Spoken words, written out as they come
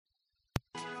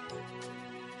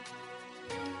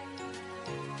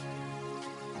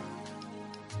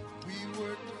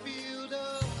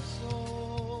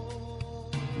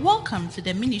Welcome to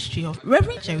the ministry of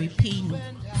Reverend Jerry Payne,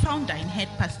 founder and head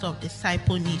pastor of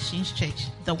Disciple Nations Church,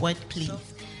 The Word Place,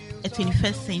 a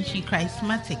 21st century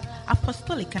charismatic,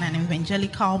 apostolic and an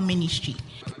evangelical ministry.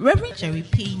 Reverend Jerry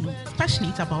Payne is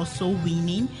passionate about soul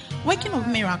winning, working of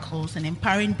miracles and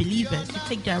empowering believers to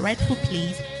take their rightful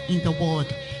place in the world.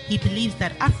 He believes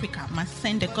that Africa must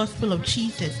send the gospel of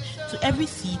Jesus to every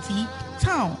city,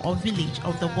 town or village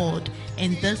of the world,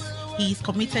 and thus he is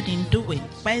committed in doing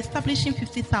by establishing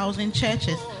 50,000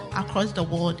 churches across the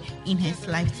world in his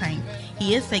lifetime.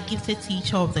 He is a gifted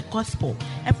teacher of the gospel,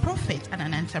 a prophet and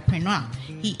an entrepreneur.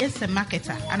 He is a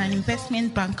marketer and an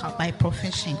investment banker by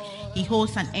profession. He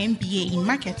holds an MBA in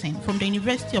marketing from the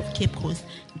University of Cape Coast,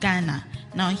 Ghana.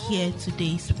 Now hear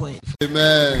today's word.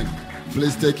 Amen.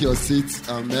 Please take your seats.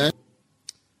 Amen.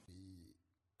 We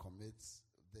commit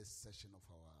this session of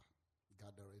our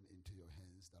gathering into your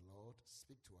hands. The Lord,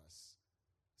 speak to us.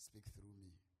 Speak through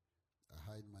me. I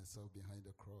hide myself behind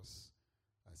the cross.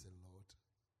 I say, Lord,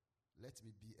 let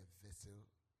me be a vessel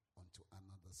unto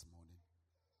honor this morning.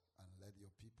 And let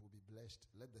your people be blessed.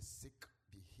 Let the sick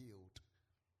be healed.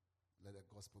 Let the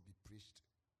gospel be preached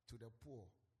to the poor.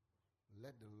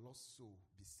 Let the lost soul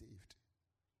be saved.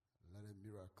 Let a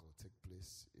miracle take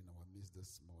place in our midst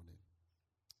this morning.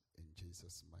 In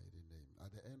Jesus' mighty name.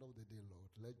 At the end of the day,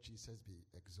 Lord, let Jesus be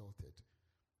exalted.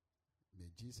 May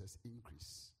Jesus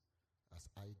increase as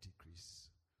I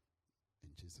decrease.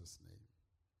 In Jesus' name.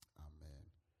 Amen.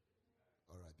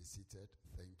 All right, be seated.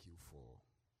 Thank you for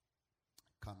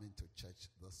coming to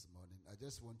church this morning. I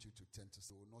just want you to tend to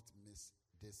so not miss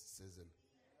this season.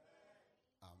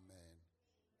 Amen.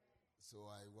 So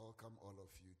I welcome all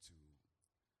of you to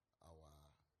our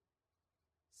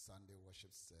Sunday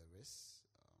worship service,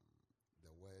 the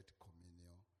word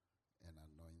communion and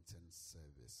anointing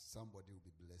service. Somebody will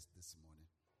be blessed this morning.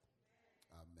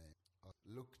 Amen.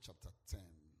 Luke chapter 10,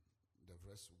 the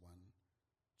verse 1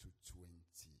 to 20.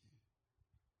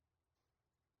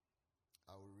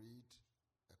 I will read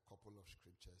a couple of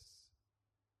scriptures.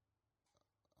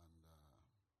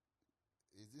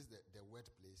 Is this the word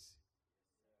place?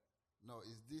 No,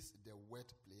 is this the word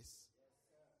place?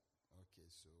 Okay,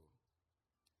 so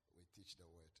we teach the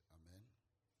word. Amen.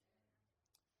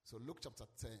 So Luke chapter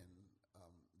 10,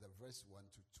 the verse 1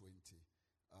 to 20.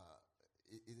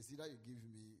 It is either you give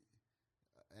me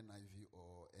NIV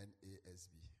or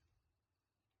NASB.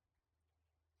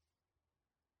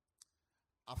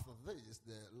 After this,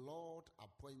 the Lord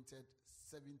appointed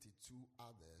 72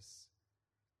 others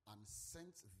and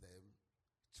sent them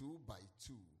 2 by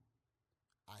 2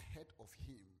 ahead of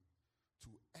him to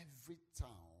every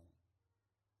town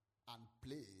and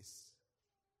place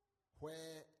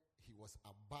where he was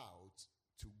about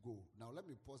to go. Now let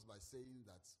me pause by saying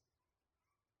that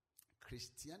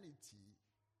Christianity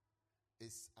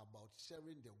is about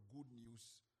sharing the good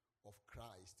news of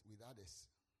Christ with others.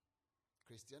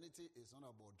 Christianity is not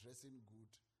about dressing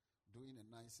good, doing a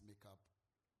nice makeup,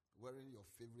 wearing your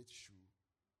favorite shoe,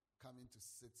 coming to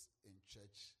sit in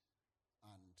church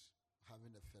and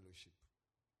having a fellowship.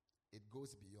 It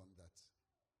goes beyond that.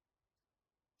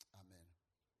 Amen.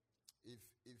 If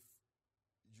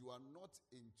you are not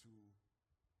into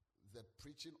the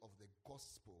preaching of the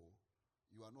gospel,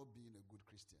 you are not being a good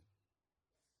Christian.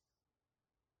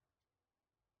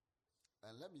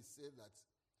 And let me say that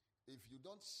if you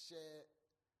don't share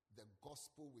the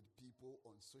gospel with people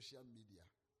on social media,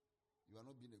 you are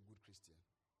not being a good Christian.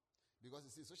 Because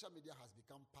you see, social media has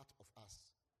become part of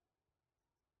us.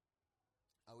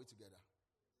 Are we together?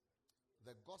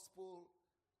 The gospel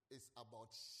is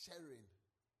about sharing.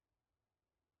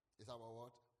 It's about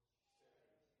what?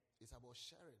 Sharing. It's about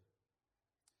sharing.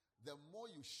 The more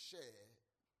you share,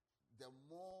 the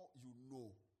more you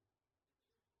know.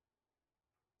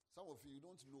 Some of you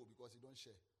don't know because you don't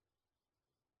share.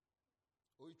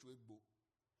 Are we together?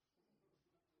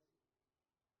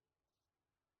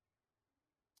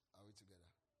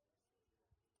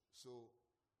 So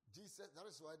Jesus, that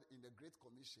is why in the Great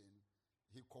Commission,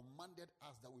 he commanded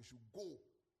us that we should go.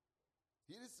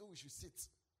 He didn't say we should sit.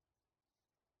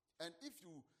 And if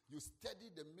you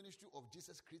study the ministry of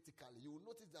Jesus critically, you will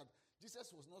notice that Jesus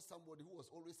was not somebody who was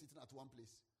always sitting at one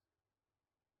place.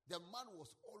 The man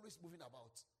was always moving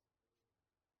about.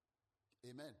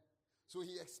 Amen. So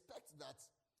he expects that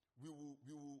we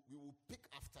will pick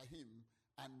after him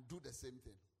and do the same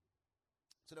thing.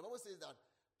 So the Bible says that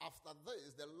after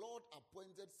this, the Lord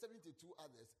appointed 72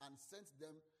 others and sent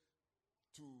them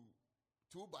to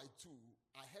 2 by 2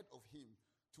 ahead of him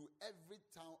to every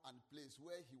town and place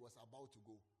where he was about to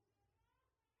go.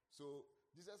 So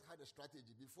Jesus had a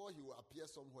strategy before he will appear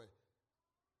somewhere.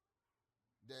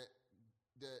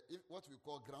 What we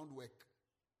call groundwork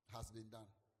has been done.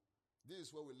 This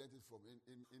is where we learned it from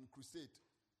in crusade.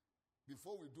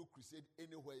 Before we do crusade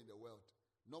anywhere in the world,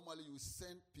 normally you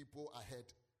send people ahead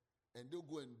and they'll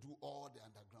go and do all the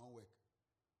underground work.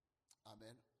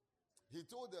 Amen. He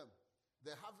told them,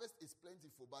 the harvest is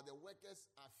plentiful, but the workers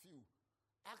are few.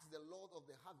 Ask the Lord of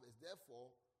the harvest,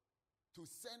 therefore, to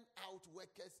send out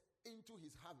workers into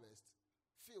his harvest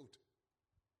field.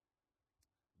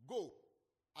 Go,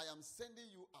 I am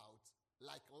sending you out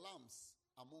like lambs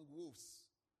among wolves.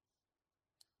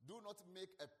 Do not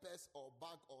make a purse or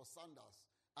bag or sandals,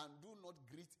 and do not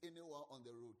greet anyone on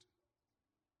the road.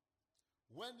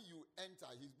 When you enter,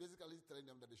 he's basically telling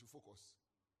them that they should focus.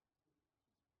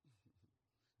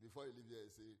 Before you leave here,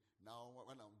 say, now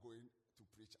when I'm going to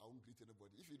preach, I won't greet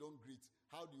anybody. If you don't greet,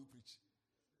 how do you preach?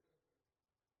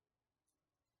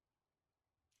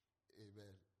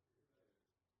 Amen.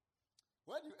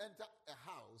 When you enter a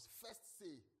house, first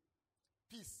say,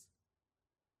 peace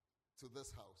to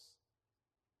this house.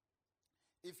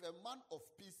 If a man of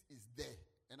peace is there,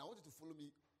 and I want you to follow me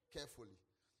carefully.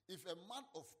 If a man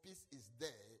of peace is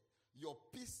there, your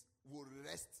peace will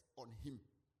rest on him.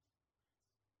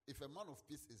 If a man of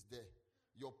peace is there,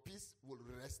 your peace will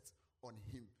rest on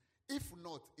him. If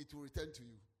not, it will return to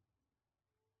you.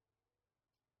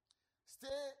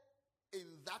 Stay in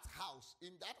that house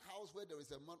where there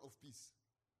is a man of peace.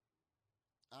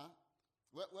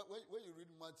 When you read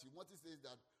Matthew says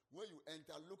that when you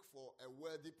enter, look for a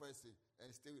worthy person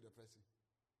and stay with the person.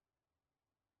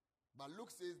 But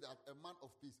Luke says that a man of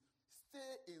peace,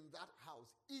 stay in that house,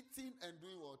 eating and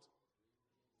doing what?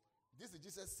 This is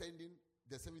Jesus sending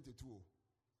the 72.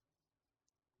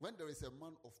 When there is a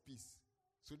man of peace.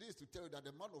 So this is to tell you that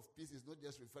the man of peace is not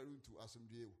just referring to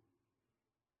Asumdue.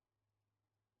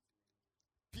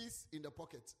 Peace in the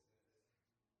pocket.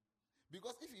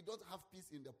 Because if you don't have peace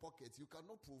in the pocket, you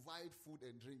cannot provide food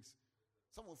and drinks.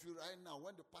 Some of you right now,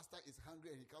 when the pastor is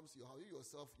hungry and he comes to your house, you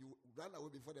yourself, you run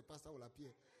away before the pastor will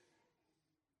appear.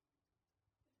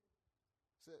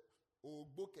 Say, oh,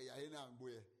 boke ya hena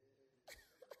angboye.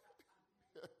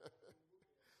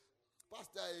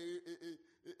 Pastor,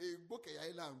 boke ya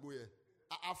hena angboye.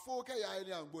 Afoke ya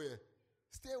hena angboye.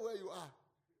 Stay where you are.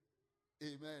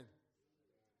 Amen.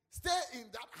 Stay in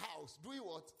that house. Doing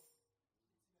what?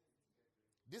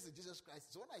 This is Jesus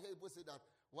Christ. So when I hear people say that,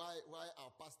 why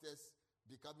are pastors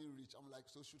becoming rich? I'm like,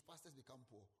 so should pastors become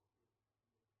poor?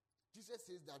 Jesus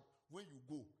says that when you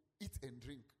go, eat and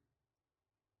drink.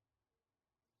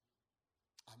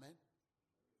 Amen.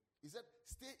 He said,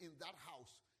 stay in that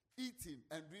house, eating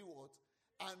and doing what?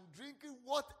 And drinking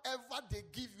whatever they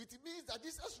give you. It means that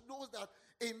Jesus knows that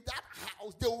in that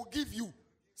house they will give you.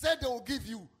 Say they will give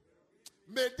you.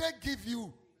 May they give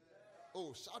you.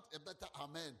 Oh, shout a better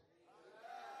amen.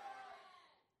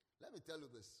 Let me tell you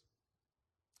this.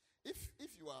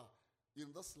 If you are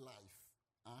in this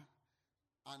life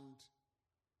and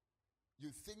you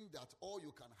think that all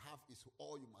you can have is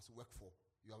all you must work for,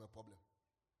 you have a problem.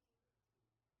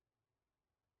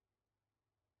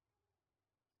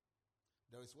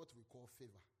 There is what we call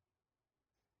favor.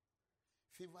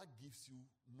 Favor gives you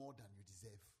more than you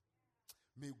deserve.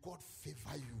 May God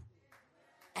favor you.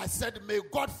 I said, may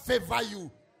God favor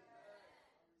you.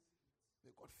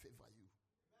 May God favor you.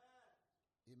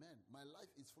 Amen. My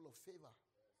life is full of favor.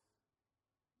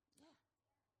 Yeah.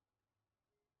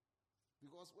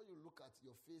 Because when you look at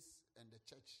your face and the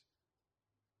church,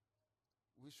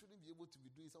 we shouldn't be able to be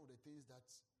doing some of the things that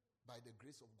by the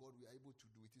grace of God we are able to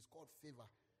do. It is called favor.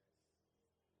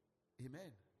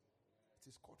 Amen. It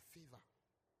is called favor.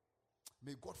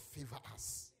 May God favor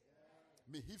us.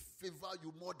 May He favor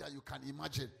you more than you can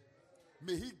imagine.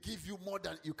 May He give you more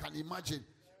than you can imagine.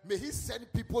 May He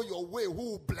send people your way who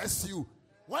will bless you.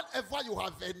 Whenever you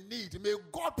have a need, may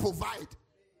God provide.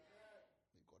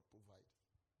 May God provide.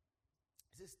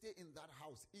 He says, stay in that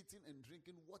house, eating and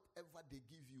drinking whatever they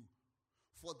give you.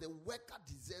 For the worker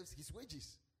deserves his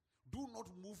wages. Do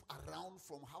not move around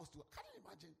from house to house. Can you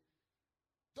imagine?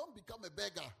 Don't become a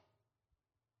beggar.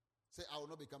 Say, I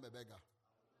will not become a beggar.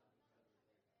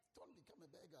 Don't become a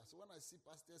beggar. So when I see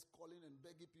pastors calling and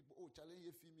begging people, oh, challenge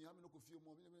you feel me, how many could feel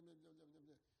more?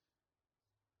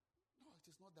 No, it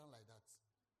is not done like that.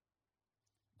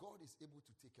 God is able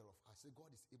to take care of us. Say,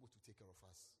 God is able to take care of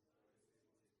us.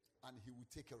 And He will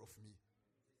take care of me.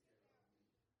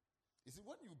 You see,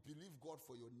 when you believe God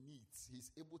for your needs,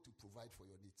 He's able to provide for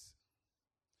your needs.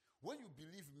 When you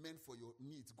believe men for your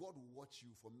needs, God will watch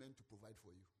you for men to provide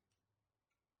for you.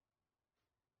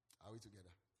 Are we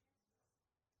together?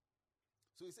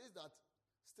 So He says that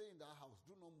stay in that house.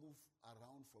 Do not move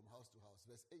around from house to house.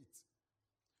 Verse 8.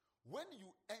 When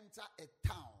you enter a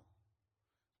town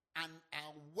and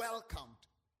are welcomed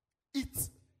eat.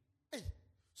 Hey,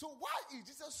 so why is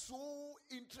Jesus so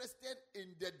interested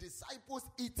in the disciples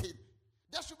eating?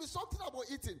 There should be something about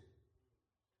eating.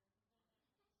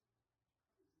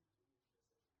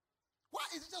 Why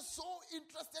is Jesus so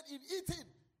interested in eating?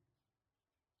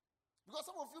 Because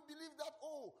some of you believe that,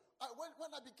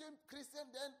 when I became Christian,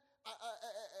 then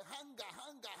hunger.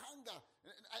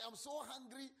 I am so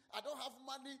hungry. I don't have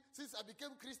money. Since I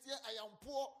became Christian, I am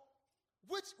poor.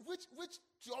 Which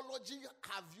theology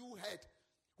have you heard?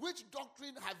 Which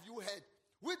doctrine have you heard?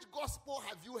 Which gospel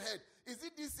have you heard? Is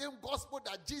it the same gospel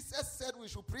that Jesus said we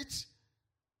should preach?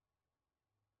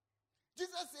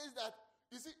 Jesus says that,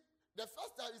 you see, the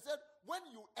first time he said, when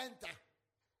you enter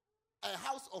a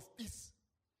house of peace,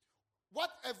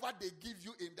 whatever they give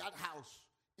you in that house,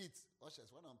 eat.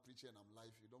 Ushers, when I'm preaching and I'm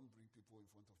live, you don't bring people in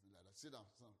front of me like that. Sit down,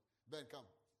 son. Ben, come.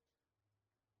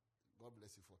 God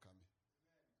bless you for coming.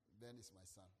 Ben is my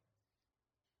son.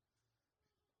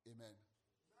 Amen.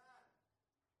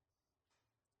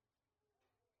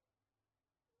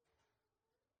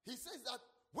 He says that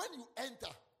when you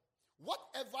enter,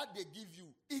 whatever they give you,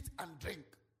 eat and drink.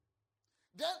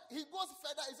 Then he goes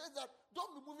further. He says that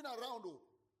don't be moving around, though.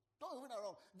 Don't be moving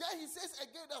around. Then he says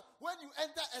again that when you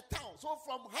enter a town, so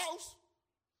from house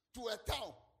to a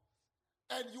town,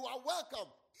 and you are welcome,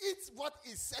 eat what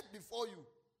is set before you.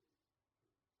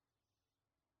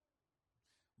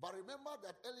 But remember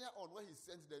that earlier on when he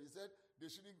sent them, he said they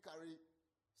shouldn't carry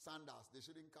sandals, they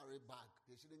shouldn't carry bag,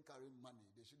 they shouldn't carry money,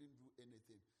 they shouldn't do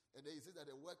anything. And then he says that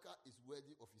the worker is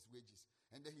worthy of his wages.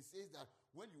 And then he says that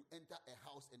when you enter a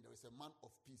house and there is a man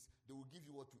of peace, they will give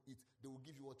you what to eat, they will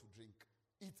give you what to drink.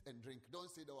 Eat and drink. Don't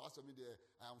say, "Oh, ask me there,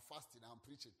 I am fasting, I am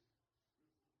preaching."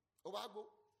 Obago.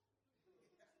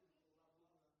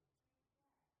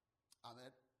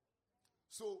 Amen.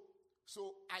 So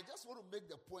I just want to make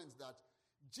the point that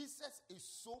Jesus is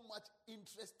so much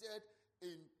interested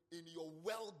in your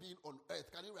well-being on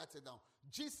earth. Can you write it down?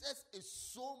 Jesus is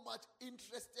so much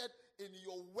interested in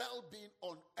your well-being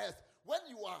on earth. When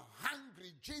you are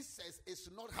hungry, Jesus is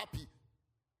not happy.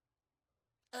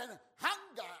 And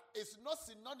hunger is not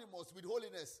synonymous with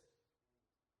holiness.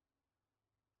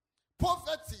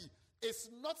 Poverty is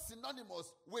not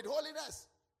synonymous with holiness.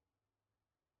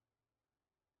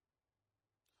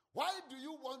 Why do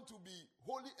you want to be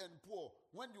holy and poor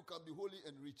when you can be holy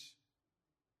and rich?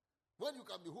 When you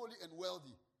can be holy and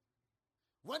wealthy?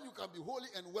 When you can be holy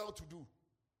and well-to-do?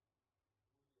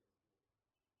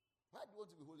 Why do you want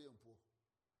to be holy and poor?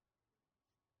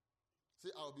 Say,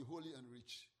 I'll be holy and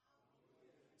rich.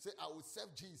 Say, I will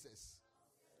serve Jesus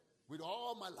with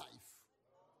all my life.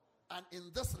 And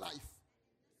in this life,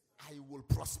 I will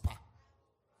prosper.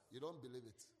 You don't believe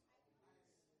it?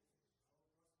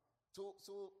 So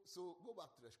go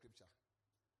back to the scripture.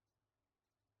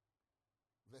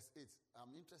 Verse 8.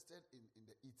 I'm interested in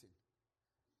the eating.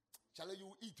 Shall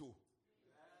you eat? Oh?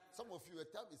 Some of you, a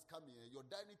time is coming, your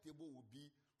dining table will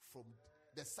be from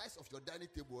the size of your dining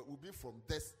table will be from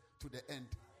this to the end.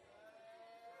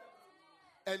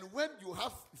 And when you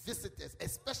have visitors,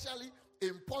 especially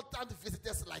important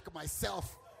visitors like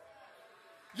myself,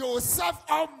 you will serve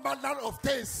all manner of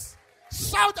things.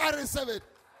 Shout, I receive it.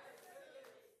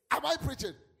 Am I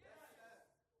preaching?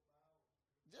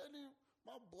 Jenny,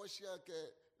 my boy,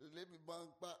 let me bank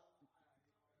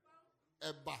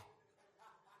Eba.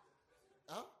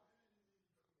 Huh?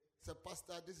 Say,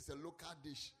 Pastor, this is a local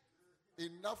dish.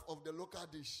 Enough of the local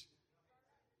dish.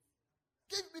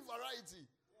 Give me variety.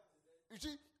 You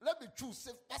see, let me choose.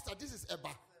 Say, Pastor, this is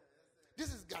Eba.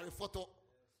 This is Gary Photo.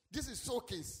 This is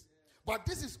showcase. But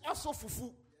this is also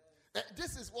fufu.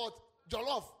 This is what?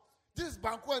 Jollof. This is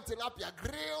banku and tilapia.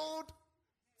 Grilled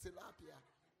tilapia.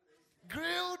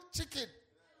 Grilled chicken.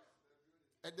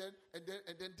 And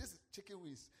then this is chicken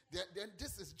wings. Then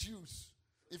this is juice.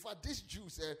 In fact, this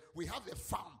juice, we have a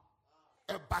farm.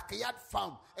 A backyard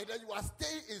farm. And then you are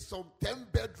staying in some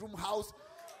 10-bedroom house.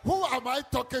 Who am I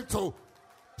talking to?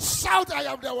 Shout, I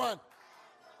am the one.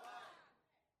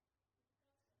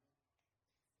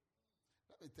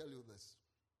 Let me tell you this.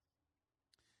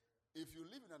 If you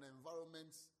live in an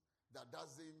environment that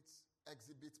doesn't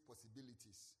exhibit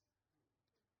possibilities,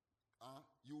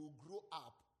 you will grow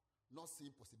up not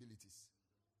seeing possibilities.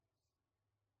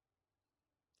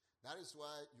 That is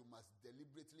why you must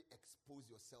deliberately expose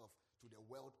yourself to the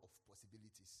world of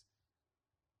possibilities.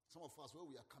 Some of us, where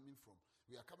we are coming from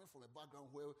a background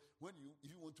where if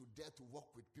you want to dare to work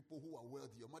with people who are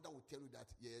wealthy, your mother will tell you that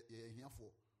you're here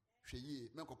for.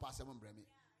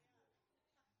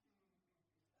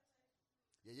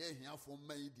 You're here for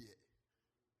my dear.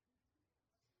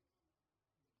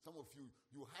 Some of you,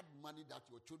 you had money that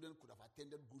your children could have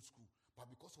attended good school, but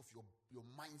because of your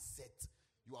mindset,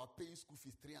 you are paying school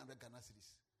fees 300 Ghana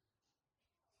cedis.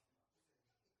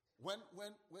 When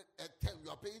at 10 you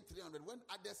are paying 300, when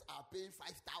others are paying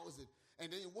 5,000,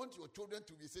 and then you want your children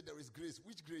to be said there is grace.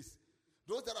 Which grace?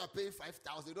 Those that are paying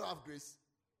 5,000 don't have grace.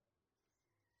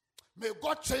 May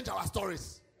God change our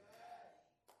stories.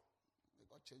 May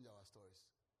God change our stories.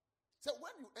 So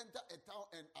when you enter a town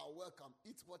and are welcome,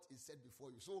 eat what is said before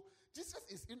you. So Jesus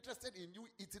is interested in you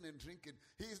eating and drinking.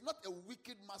 He is not a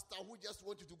wicked master who just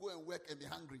wants you to go and work and be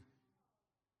hungry.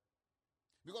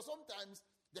 Because sometimes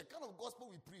the kind of gospel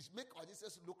we preach make our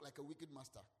Jesus look like a wicked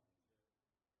master.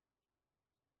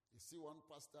 You see one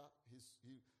pastor,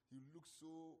 he looks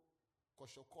so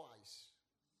koshokoish.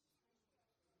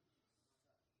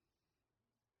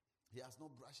 He has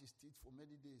not brushed his teeth for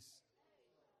many days.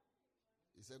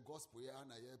 He said, gospel here and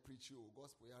I hear preach you.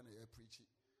 Gospel here and I hear preach it.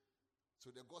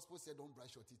 So the gospel said, don't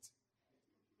brush your teeth.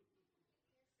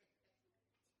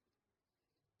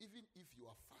 Even if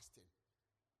you are fasting,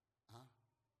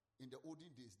 in the olden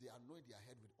days, they anoint their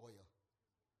head with oil.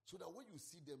 So that when you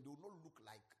see them, they will not look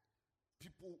like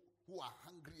people who are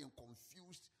hungry and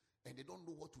confused and they don't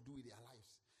know what to do with their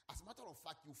lives. As a matter of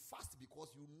fact, you fast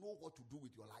because you know what to do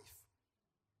with your life.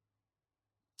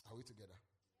 Are we together?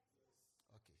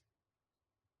 Okay.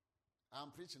 I'm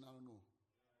preaching, I don't know.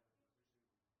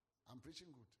 I'm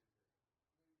preaching good.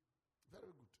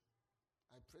 Very good.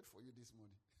 I prayed for you this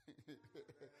morning.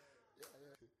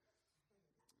 Yeah.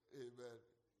 Amen.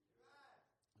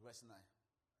 Verse 9.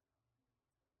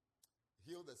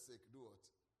 Heal the sick. Do what?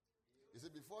 He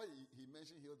said before he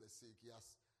mentioned heal the sick, he has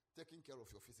taken care of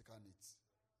your physical needs.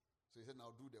 So he said,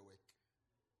 now do the work.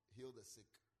 Heal the sick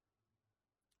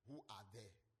who are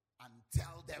there and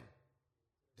tell them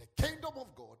the kingdom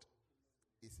of God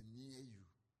is near you.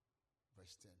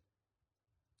 Verse 10.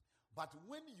 But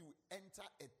when you enter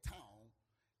a town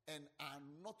and are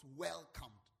not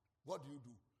welcomed, what do?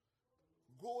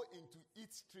 Go into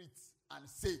each street and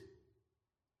say,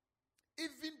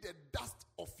 even the dust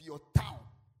of your town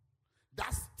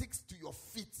that sticks to your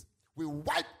feet will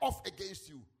wipe off against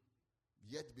you.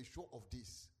 Yet be sure of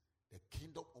this, the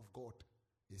kingdom of God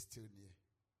is still near.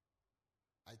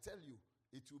 I tell you,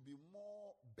 it will be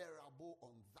more bearable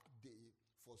on that day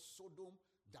for Sodom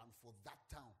than for that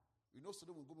town. You know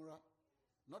Sodom and Gomorrah?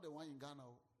 Not the one in Ghana.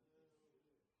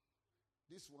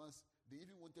 These ones, they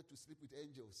even wanted to sleep with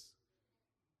angels.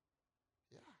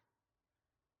 Yeah.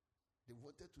 They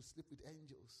wanted to sleep with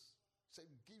angels.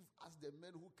 Said, give us the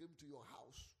men who came to your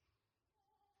house.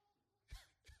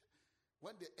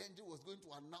 When the angel was going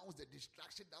to announce the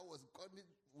destruction that was coming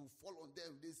will fall on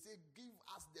them, they say, give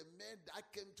us the men that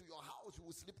came to your house, we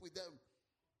will sleep with them.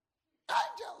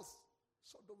 Angels!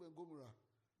 Sodom and Gomorrah.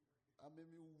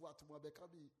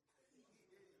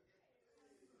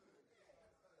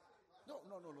 No,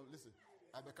 listen.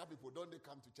 Abeka people, don't they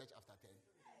come to church after 10?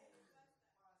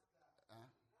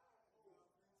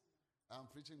 I'm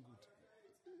preaching good.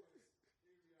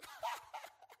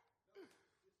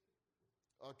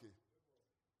 Okay.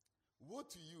 Woe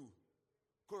to you,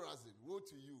 Chorazin, woe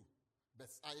to you,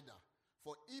 Bethsaida.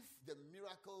 For if the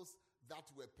miracles that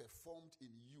were performed in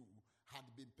you had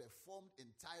been performed in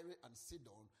Tyre and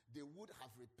Sidon, they would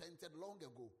have repented long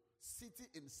ago, sitting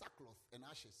in sackcloth and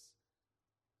ashes.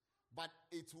 But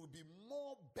it will be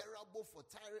more bearable for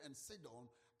Tyre and Sidon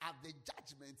at the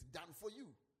judgment than for you.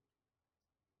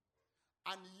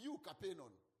 And you,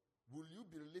 Capernaum, will you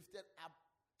be lifted up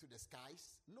to the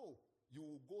skies? No, you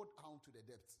will go down to the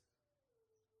depths.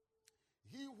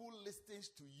 He who listens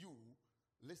to you,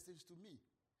 listens to me.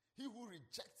 He who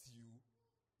rejects you,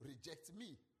 rejects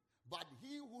me. But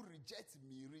he who rejects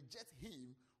me, rejects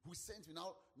him who sent me.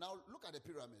 Now look at the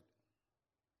pyramid.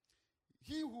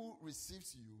 He who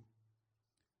receives you,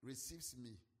 receives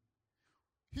me.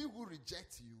 He who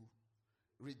rejects you,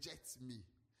 rejects me.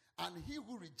 And he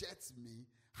who rejects me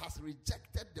has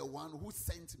rejected the one who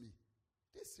sent me.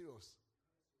 This is serious.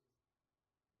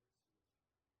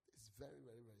 It's very,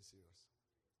 very, very serious.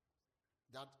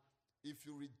 That if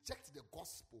you reject the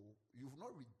gospel, you've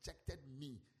not rejected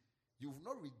me. You've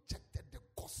not rejected the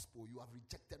gospel. You have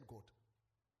rejected God.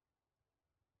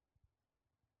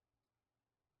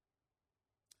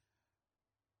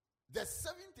 The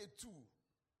 72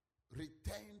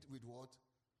 returned with what?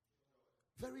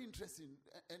 Very interesting.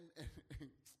 And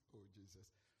oh, Jesus.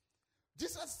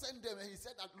 Jesus sent them and he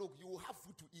said that, look, you will have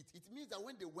food to eat. It means that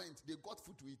when they went, they got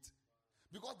food to eat.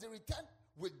 Because they returned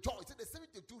with joy. So the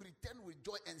 72 returned with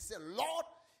joy and said, Lord,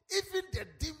 even the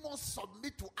demons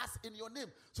submit to us in your name.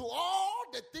 So all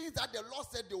the things that the Lord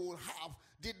said they will have,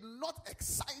 did not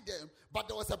excite them, but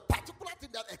there was a particular thing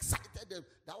that excited them.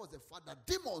 That was the fact that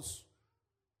demons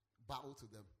bow to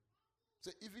them.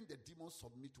 So even the demons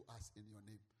submit to us in your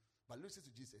name. But listen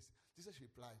to Jesus. Jesus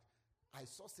replied, I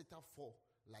saw Satan fall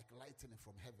like lightning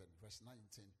from heaven. Verse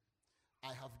 19.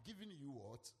 I have given you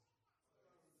what?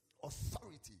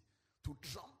 Authority to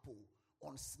trample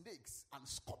on snakes and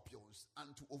scorpions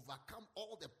and to overcome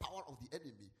all the power of the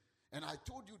enemy. And I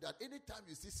told you that anytime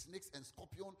you see snakes and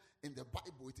scorpion in the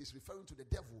Bible, it is referring to the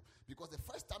devil. Because the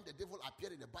first time the devil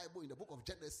appeared in the Bible, in the book of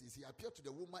Genesis, he appeared to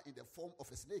the woman in the form of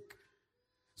a snake.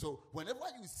 So whenever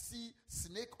you see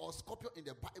snake or scorpion in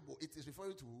the Bible, it is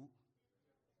referring to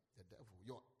the devil,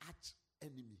 your arch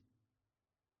enemy.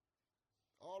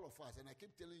 All of us, and I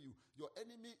keep telling you, your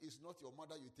enemy is not your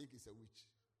mother you think is a witch.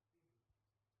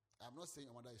 I'm not saying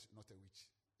your mother is not a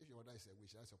witch. If your mother is a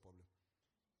witch, that's your problem.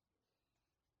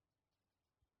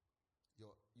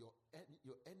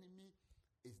 Your enemy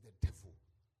is the devil,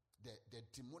 the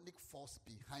demonic force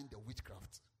behind the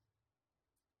witchcraft.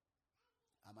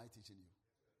 Am I teaching you?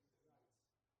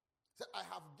 So I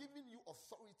have given you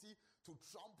authority to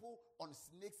trample on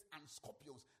snakes and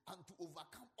scorpions and to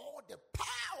overcome all the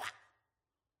power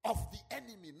of the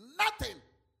enemy. Nothing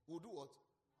will do what?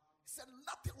 He said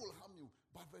nothing will harm you.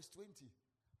 But verse 20.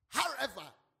 However,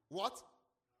 what?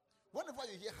 Whenever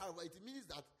you hear however, it means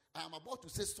that I am about to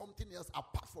say something else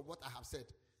apart from what I have said.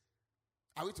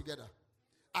 Are we together?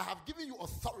 I have given you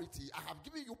authority. I have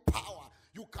given you power.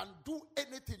 You can do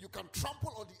anything. You can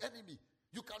trample on the enemy.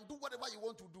 You can do whatever you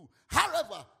want to do.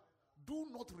 However, do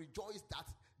not rejoice that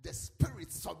the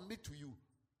spirits submit to you.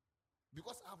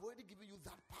 Because I've already given you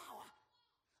that power.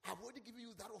 I've already given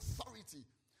you that authority.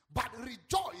 But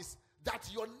rejoice that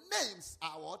your names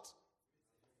are what?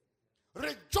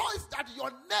 Rejoice that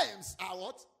your names are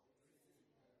what?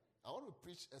 I want to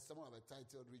preach a sermon of a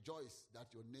title, Rejoice that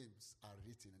your names are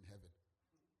written in heaven.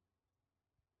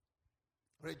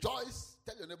 Rejoice,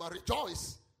 tell your neighbor,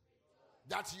 rejoice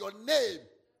that your name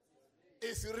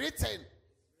is written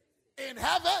in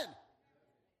heaven.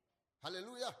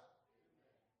 Hallelujah.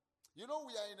 You know,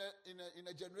 we are in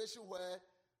a generation where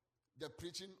the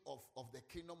preaching of the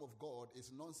kingdom of God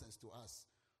is nonsense to us.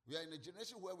 We are in a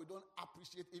generation where we don't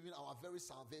appreciate even our very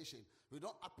salvation. We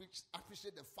don't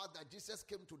appreciate the fact that Jesus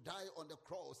came to die on the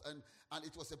cross and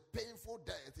it was a painful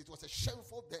death. It was a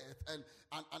shameful death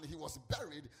and he was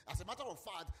buried. As a matter of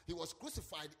fact, he was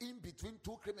crucified in between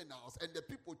two criminals and the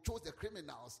people chose the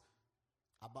criminals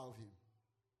above him.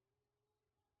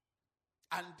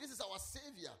 And this is our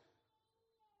Savior.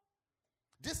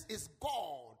 This is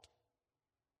God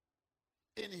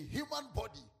in a human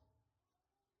body.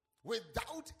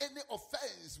 Without any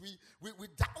offense,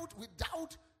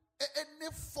 without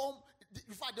any form,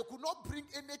 in fact, they could not bring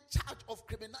any charge of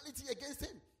criminality against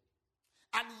him.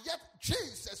 And yet,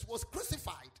 Jesus was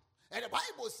crucified. And the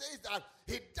Bible says that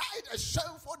he died a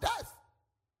shameful death.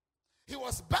 He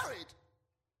was buried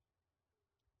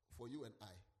for you and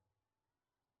I.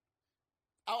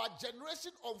 Our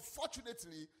generation,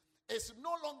 unfortunately, is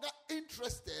no longer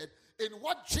interested in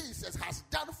what Jesus has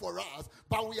done for us,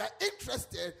 but we are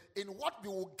interested in what we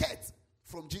will get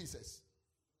from Jesus.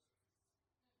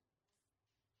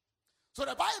 So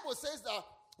the Bible says that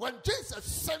when Jesus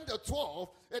sent the 12,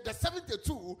 the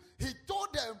 72, he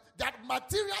told them that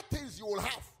material things you will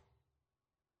have.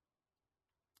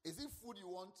 Is it food you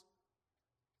want?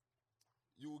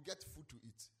 You will get food to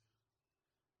eat.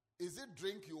 Is it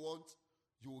drink you want?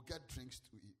 You will get drinks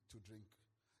to eat, to drink.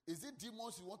 Is it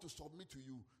demons you want to submit to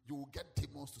you? You will get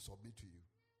demons to submit to you.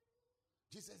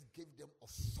 Jesus gave them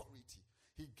authority.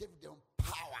 He gave them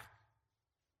power.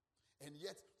 And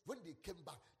yet, when they came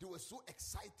back, they were so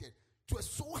excited. They were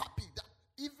so happy that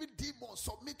even demons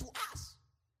submit to us.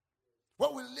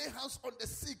 When we lay hands on the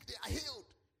sick, they are healed.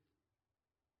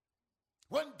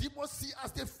 When demons see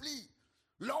us, they flee.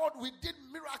 Lord, we did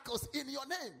miracles in your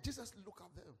name. Jesus looked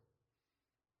at them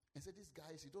and said, these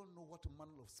guys, you don't know what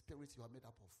manner of spirit you are made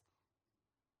up of.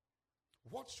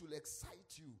 What should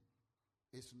excite you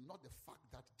is not the fact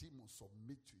that demons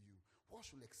submit to you. What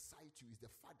should excite you is the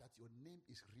fact that your name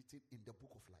is written in the book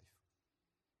of life.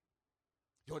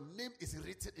 Your name is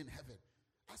written in heaven.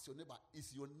 Ask your neighbor,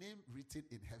 is your name written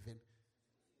in heaven?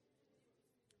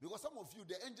 Because some of you,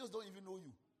 the angels don't even know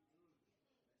you.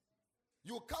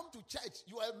 You come to church,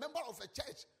 you are a member of a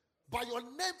church, but your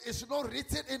name is not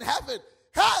written in heaven.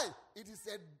 Hey, it is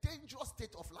a dangerous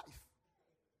state of life.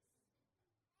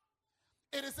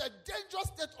 It is a dangerous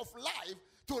state of life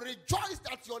to rejoice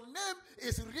that your name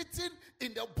is written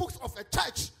in the books of a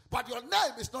church, but your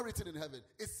name is not written in heaven.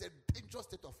 It's a dangerous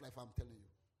state of life, I'm telling you.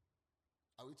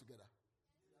 Are we together?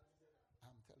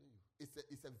 I'm telling you.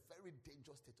 It's a very very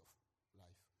dangerous state of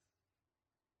life.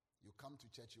 You come to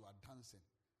church, you are dancing,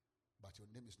 but your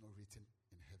name is not written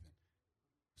in heaven.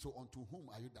 So unto whom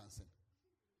are you dancing?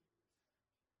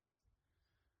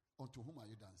 Unto whom are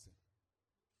you dancing?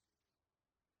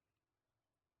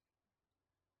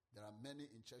 There are many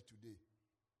in church today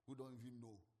who don't even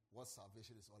know what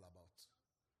salvation is all about.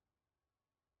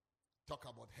 Talk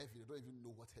about heaven, they don't even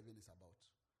know what heaven is about.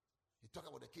 You talk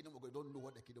about the kingdom of God, they don't know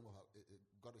what the kingdom of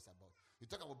God is about. You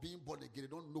talk about being born again,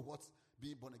 they don't know what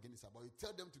being born again is about. You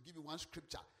tell them to give you one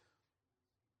scripture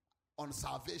on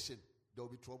salvation, there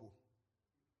will be trouble.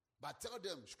 But tell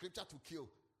them scripture to kill,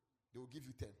 they will give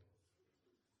you 10.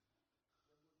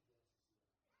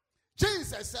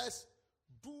 Jesus says,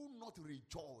 do not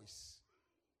rejoice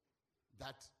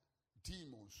that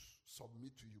demons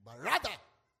submit to you, but rather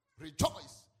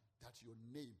rejoice that your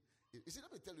name is. You see,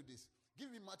 let me tell you this.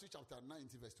 Give me Matthew chapter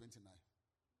 19, verse 29.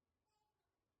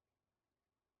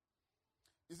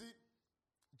 You see,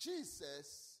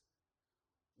 Jesus,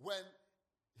 when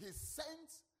he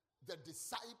sent the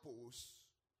disciples,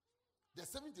 the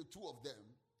 72 of them,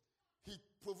 he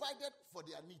provided for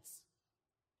their needs.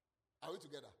 Are we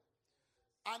together?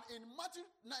 And in Matthew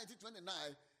 19, 29,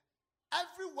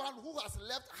 everyone who has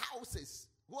left houses,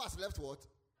 who has left what?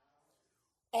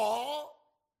 Or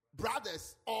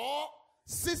brothers, or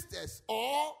sisters,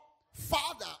 or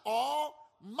father, or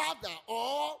mother,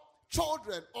 or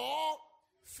children, or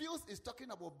fields, is talking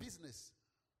about business,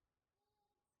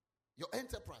 your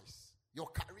enterprise, your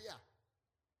career.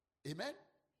 Amen?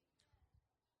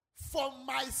 For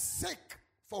my sake.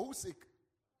 For whose sake?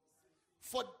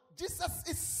 For Jesus'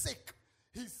 sake.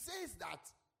 He says that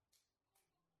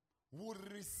will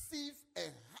receive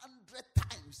 100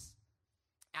 times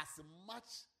as much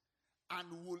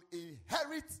and will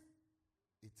inherit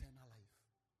eternal life.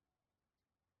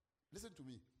 Listen to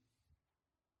me.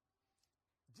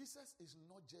 Jesus is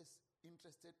not just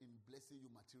interested in blessing you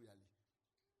materially.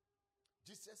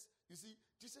 Jesus, you see,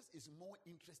 Jesus is more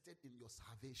interested in your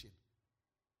salvation.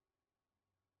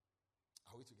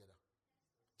 Are we together?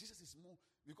 Jesus is more,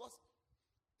 because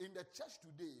in the church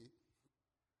today,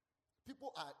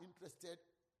 people are interested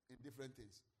in different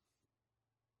things.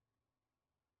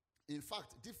 In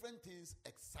fact, different things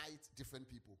excite different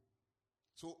people.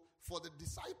 So for the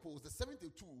disciples, the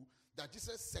 72 that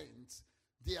Jesus sent,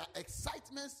 their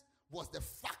excitement was the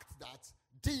fact that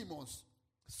demons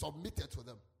submitted to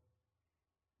them.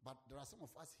 But there are some of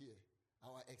us here,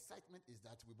 our excitement is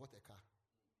that we bought a car.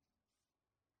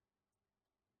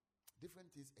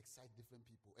 Different things excite different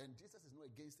people. And Jesus is not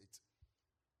against it.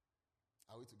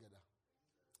 Are we together?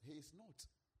 He is not.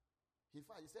 In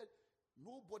fact, he said,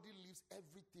 nobody leaves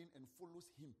everything and follows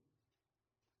him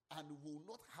and will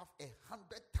not have 100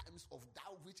 times of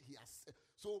that which he has said.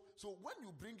 So when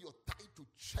you bring your tithe to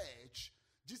church,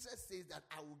 Jesus says that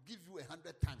I will give you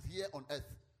 100 times here on earth.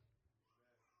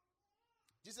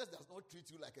 Jesus does not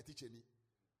treat you like a teacher.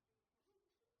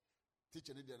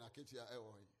 Teacher, then I can't hear.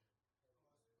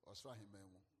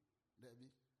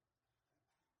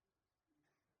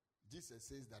 Jesus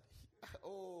says that, I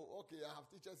have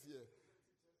teachers here.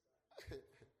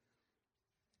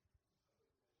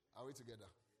 Are we together?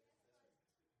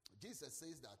 Jesus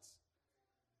says that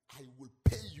I will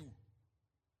pay you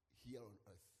here on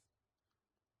earth.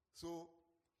 So,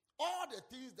 all the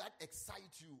things that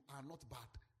excite you are not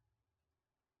bad.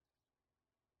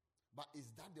 But is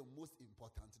that the most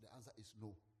important? The answer is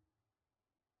no.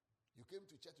 You came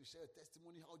to church to share a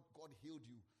testimony how God healed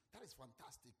you. That is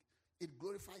fantastic. It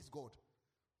glorifies God.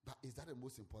 But is that the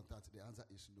most important? The answer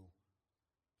is no.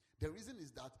 The reason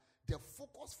is that the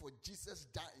focus for Jesus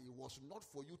dying was not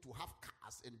for you to have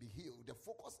cars and be healed. The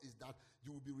focus is that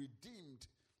you will be redeemed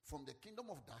from the kingdom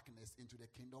of darkness into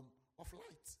the kingdom of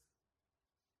light.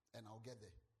 And I'll get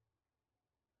there.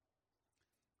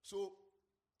 So,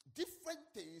 different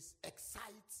things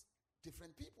excite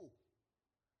different people.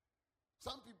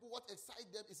 Some people, what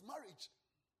excites them is marriage.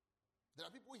 There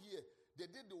are people here, the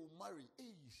day they will marry,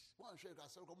 baby.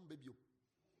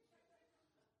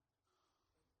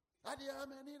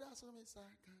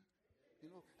 You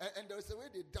know, and there is a way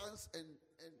they dance and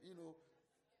you know,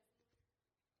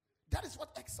 that is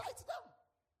what excites them.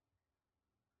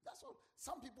 That's what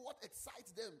some people, what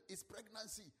excites them is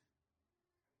pregnancy.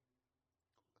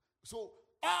 So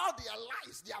all their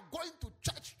lives, they are going to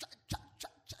church.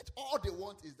 All they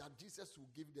want is that Jesus will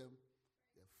give them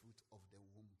the fruit of the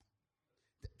womb.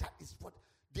 That is what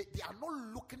they are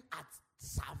not looking at.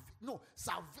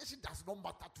 Salvation does not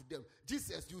matter to them.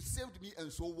 Jesus, you saved me,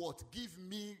 and so what? Give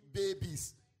me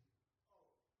babies.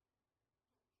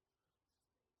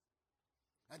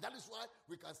 And that is why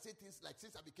we can say things like,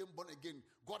 since I became born again,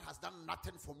 God has done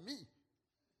nothing for me.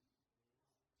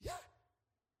 Yeah.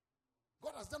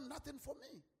 God has done nothing for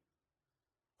me.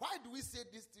 Why do we say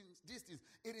these things?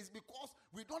 It is because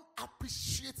we don't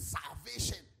appreciate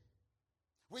salvation.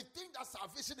 We think that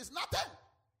salvation is nothing.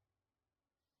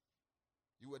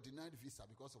 You were denied visa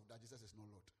because of that. Jesus is no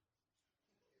Lord.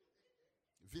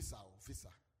 Visa.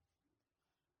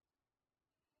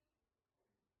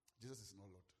 Jesus is no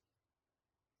Lord.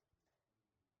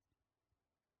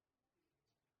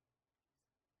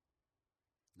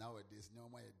 Nowadays,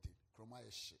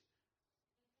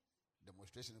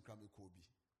 demonstration in Krami Kobe.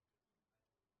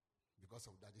 Because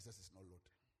of that, Jesus is no Lord.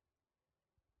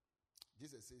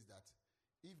 Jesus says that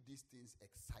if these things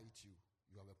excite you,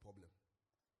 you have a problem.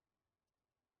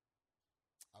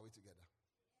 Are we together?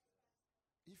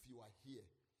 If you are here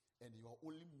and you are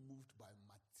only moved by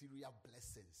material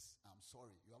blessings, I'm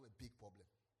sorry, you have a big problem.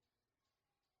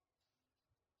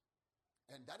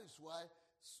 And that is why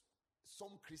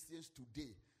some Christians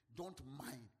today don't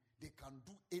mind. They can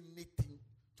do anything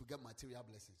to get material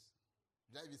blessings.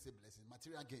 Did I even say blessings?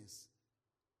 Material gains.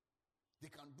 They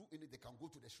can do anything. They can go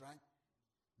to the shrine.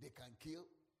 They can kill.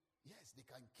 Yes, they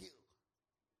can kill.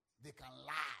 They can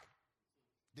lie.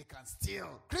 They can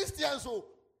steal. Christians,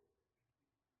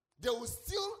 they will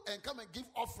steal and come and give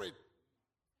offering.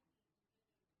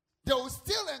 They will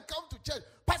steal and come to church.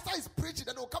 Pastor is preaching,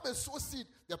 and they will come and sow seed.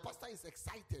 The pastor is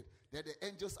excited. Then the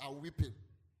angels are weeping.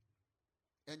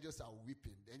 Angels are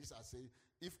weeping. The angels are saying,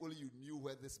 if only you knew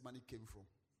where this money came from.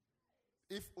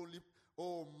 If only,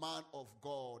 oh man of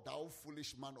God, thou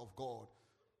foolish man of God,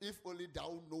 if only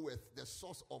thou knowest the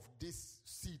source of this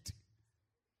seed.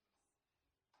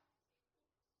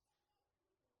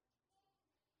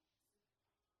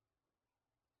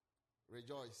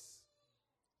 Rejoice.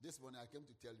 This morning I came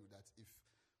to tell you that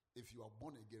if you are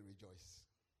born again, rejoice.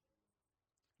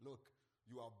 Look,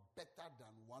 you are better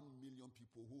than 1 million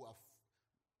people who have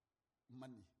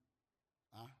money,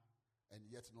 and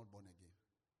yet not born again.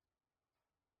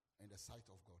 In the sight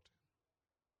of God.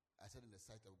 I said in the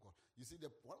sight of God. You see,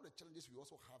 one of the challenges we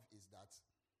also have is that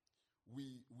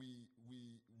we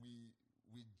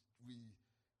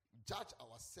judge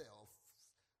ourselves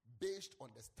based on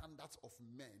the standards of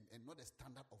men and not the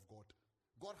standard of God.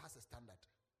 God has a standard.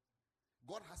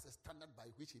 God has a standard by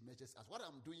which he measures us. What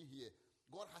I'm doing here,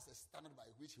 God has a standard by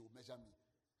which he will measure me.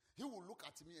 He will look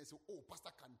at me and say, oh, pastor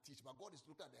can teach, but God is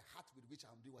looking at the heart with which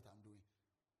I'm doing what I'm doing.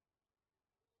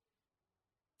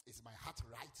 Is my heart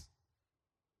right?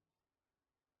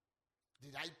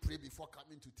 Did I pray before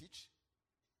coming to teach?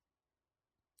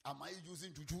 Am I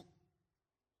using juju?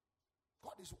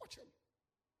 God is watching.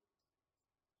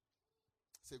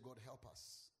 Say, God, help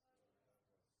us.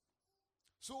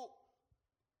 So,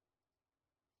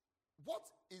 what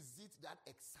is it that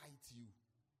excites you?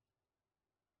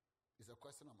 Is a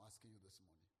question I'm asking you this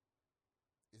morning.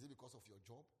 Is it because of your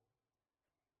job?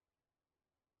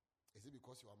 Is it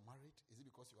because you are married? Is it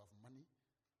because you have money?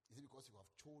 Is it because you have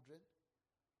children?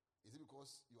 Is it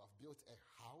because you have built a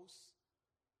house?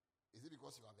 Is it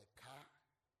because you have a car?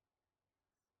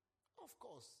 Of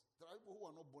course, there are people who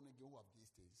are not born again who have these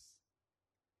things.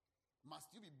 Must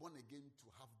you be born again to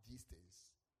have these things?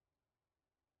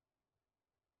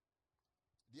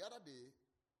 The other day,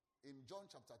 in John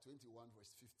chapter 21,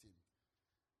 verse 15,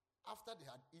 after they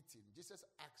had eaten, Jesus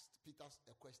asked Peter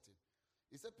a question.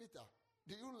 He said, Peter,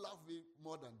 do you love me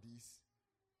more than this?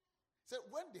 He said,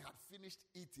 when they had finished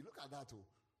eating, look at that.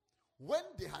 When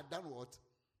they had done what?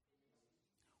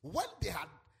 When they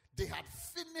had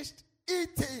finished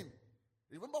eating.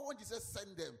 Remember when Jesus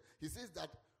sent them, he says that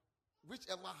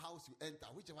whichever house you enter,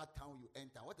 whichever town you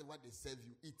enter, whatever they serve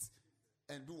you, eat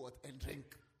and do what? And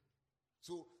drink.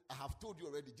 So I have told you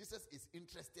already, Jesus is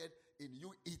interested in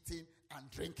you eating and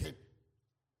drinking.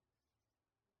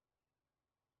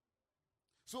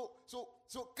 So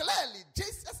clearly,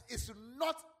 Jesus is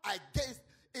not against.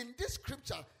 In this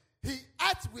scripture, he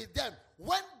ate with them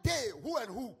when they,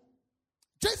 who?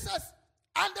 Jesus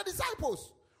and the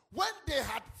disciples. When they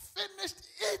had finished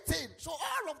eating, so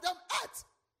all of them ate.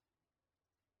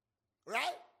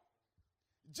 Right?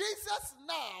 Jesus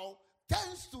now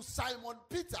turns to Simon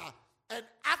Peter and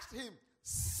asked him,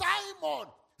 Simon,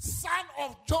 son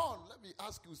of John. Let me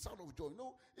ask you, son of John. You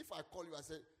know, if I call you, I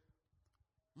say,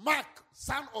 Mark,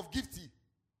 son of Gifty.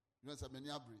 You know, it's a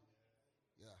Meniabri.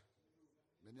 Yeah.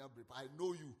 Meniabri. I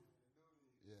know you.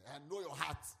 Yeah. I know your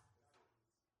heart.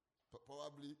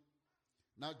 Probably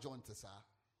not John Tessa.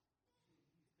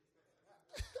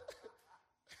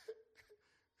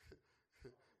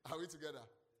 Are we together?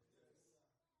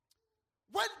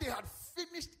 When they had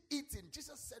finished eating,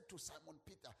 Jesus said to Simon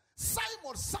Peter,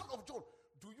 Simon, son of John,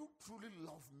 do you truly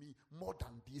love me more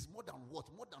than this? More than what?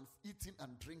 More than eating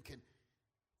and drinking?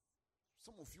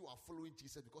 Some of you are following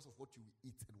Jesus because of what you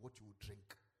eat and what you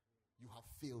drink. You have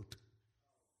failed.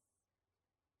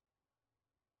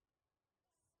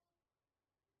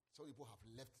 Some people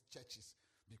have left churches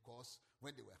because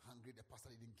when they were hungry, the pastor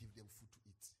didn't give them food to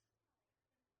eat.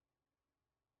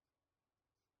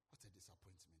 What a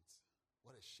disappointment.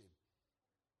 What a shame.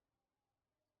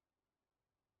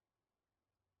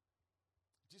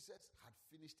 Jesus had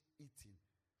finished eating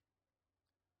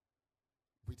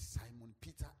with Simon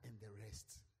Peter and the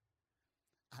rest.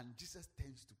 And Jesus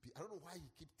turns to Peter. I don't know why he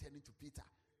keeps turning to Peter.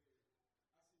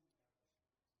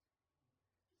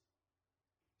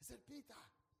 He said, Peter,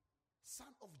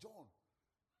 son of John,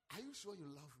 are you sure you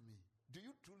love me? Do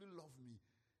you truly love me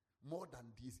more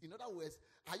than this? In other words,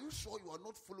 are you sure you are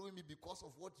not following me because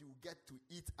of what you get to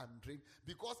eat and drink?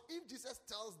 Because if Jesus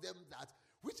tells them that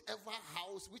whichever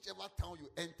house, whichever town you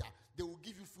enter, they will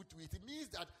give you food to eat, it means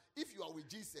that if you are with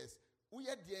Jesus,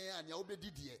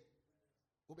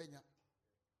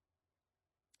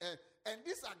 and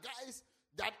these are guys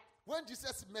that when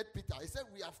Jesus met Peter, he said,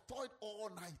 we have toiled all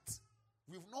night.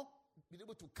 We've not been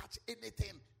able to catch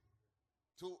anything.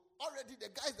 So already the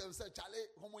guys themselves, Charlie,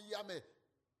 homo yame.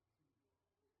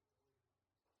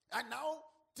 And now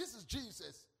this is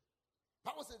Jesus.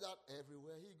 Bible says that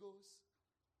everywhere he goes,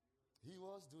 he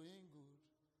was doing good.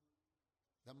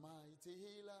 The mighty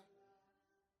healer,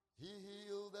 he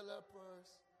healed the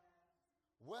lepers.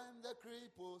 When the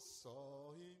cripples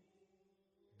saw him,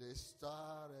 they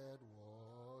started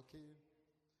walking.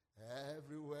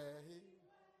 Everywhere he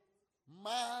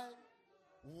mine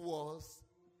was.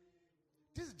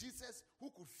 This is Jesus who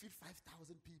could feed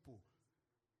 5,000 people.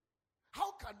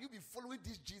 How can you be following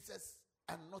this Jesus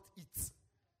and not eat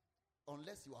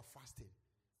unless you are fasting?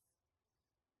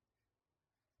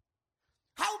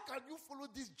 How can you follow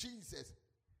this Jesus?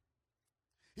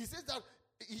 He says that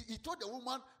he told the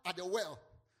woman at the well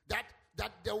that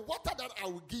the water that I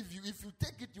will give you, if you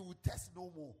take it, you will thirst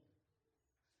no more.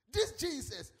 This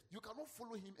Jesus, you cannot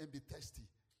follow him and be thirsty.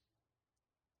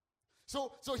 So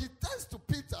he turns to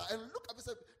Peter and look at him and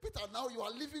says, Peter, now you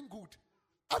are living good.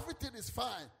 Everything is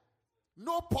fine.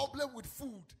 No problem with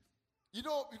food. You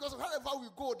know, because wherever we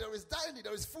go, there is dining,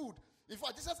 there is food. In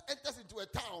fact, Jesus enters into a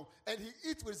town and he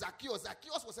eats with Zacchaeus.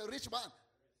 Zacchaeus was a rich man.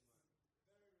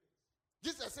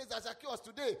 Jesus says that Zacchaeus,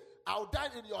 today, I'll dine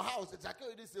in your house. And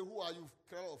Zacchaeus didn't say, who are you?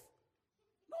 Clear off.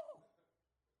 No.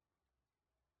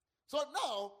 So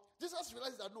now, Jesus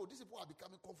realizes that no, these people are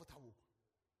becoming comfortable.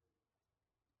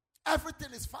 Everything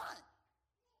is fine.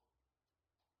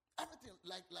 Everything,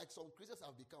 like some Christians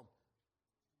have become.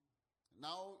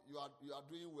 Now you are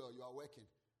doing well, you are working.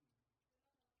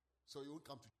 So you will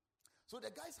come to. So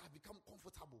the guys have become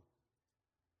comfortable.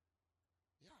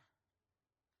 Yeah.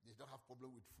 They don't have problem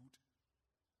with food.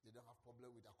 They don't have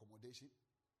problem with accommodation.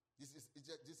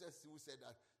 Jesus who said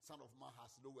that Son of Man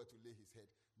has nowhere to lay his head.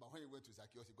 But when he went to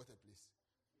Zacchaeus, he got a place.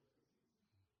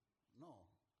 No.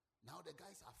 Now the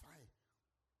guys are fine.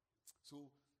 So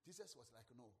Jesus was like,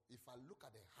 no, if I look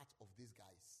at the heart of these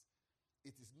guys,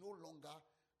 it is no longer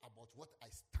about what I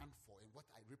stand for and what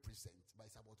I represent, but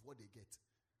it's about what they get.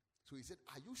 So he said,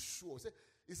 are you sure?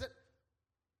 He said,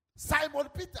 Simon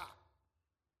Peter,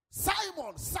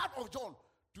 Simon, son of John,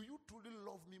 do you truly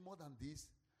love me more than this?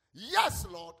 Yes,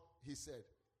 Lord, he said.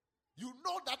 You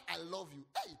know that I love you.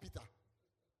 Hey, Peter.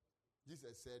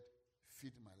 Jesus said,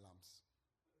 feed my lambs.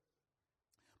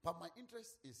 But my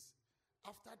interest is,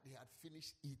 after they had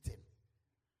finished eating,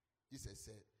 Jesus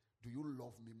said, do you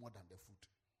love me more than the food?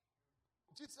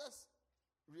 Jesus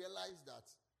realized that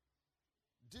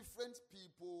different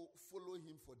people follow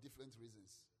him for different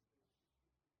reasons.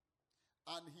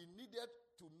 And he needed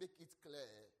to make it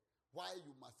clear why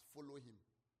you must follow him.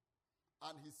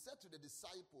 And he said to the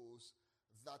disciples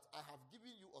that I have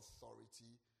given you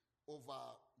authority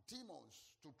over demons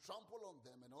to trample on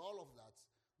them and all of that.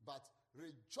 But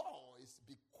rejoice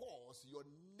because your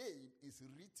name is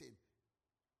written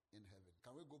in heaven.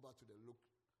 Can we go back to the Luke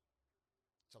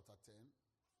chapter 10,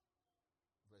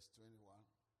 verse 21?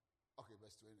 Okay,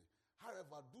 verse 20.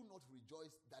 However, do not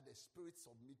rejoice that the Spirit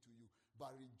submit to you,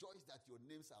 but rejoice that your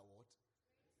names are what?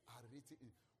 Are written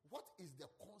in. What is the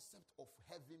concept of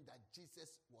heaven that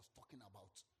Jesus was talking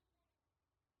about?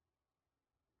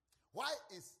 Why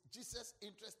is Jesus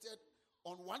interested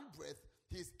on one breath?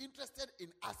 He's interested in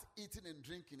us eating and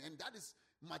drinking, and that is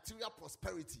material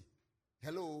prosperity.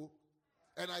 Hello?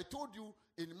 And I told you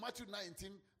in Matthew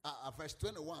 19, verse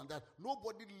 21, that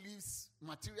nobody leaves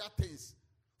material things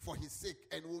for his sake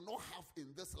and will not have in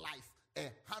this life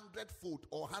 100-fold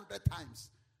or 100 times.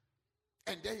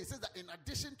 And then he says that in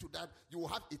addition to that, you will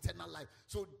have eternal life.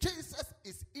 So Jesus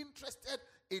is interested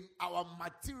in our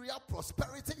material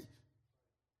prosperity.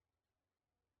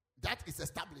 That is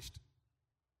established.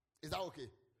 Is that okay?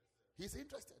 He's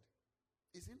interested.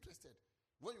 He's interested.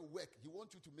 When you work, he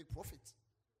wants you to make profit.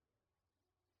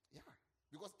 Yeah.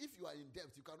 Because if you are in debt,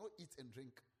 you cannot eat and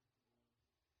drink.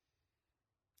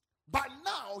 But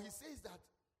now he says that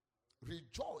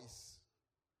rejoice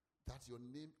that your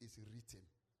name is written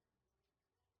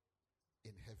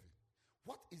in heaven.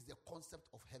 What is the concept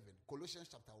of heaven? Colossians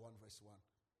chapter 1 verse 1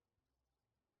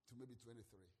 to maybe 23.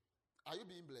 Are you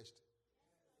being blessed?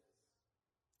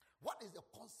 What is the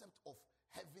concept of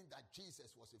heaven that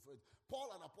Jesus was referring to?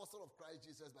 Paul, an apostle of Christ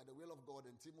Jesus by the will of God,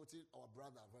 and Timothy, our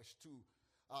brother, verse 2,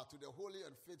 to the holy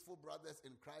and faithful brothers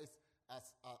in Christ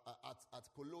at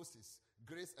Colossus,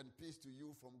 grace and peace to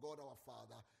you from God our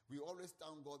Father. We always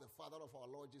thank God, the Father of our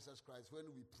Lord Jesus Christ, when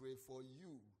we pray for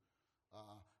you.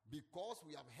 Because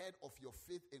we have heard of your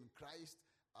faith in Christ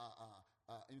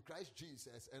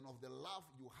Jesus, and of the love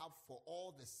you have for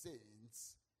all the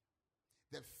saints,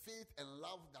 the faith and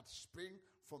love that spring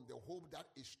from the hope that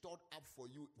is stored up for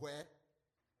you. Where?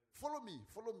 Follow me.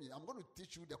 I'm going to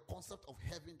teach you the concept of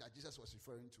heaven that Jesus was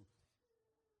referring to.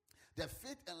 The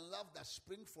faith and love that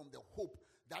spring from the hope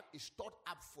that is stored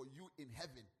up for you in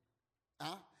heaven.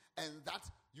 And that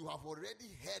you have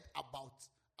already heard about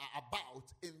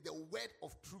in the word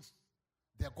of truth,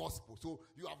 the gospel. So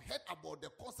you have heard about the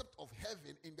concept of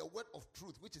heaven in the word of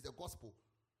truth, which is the gospel.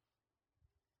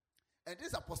 And this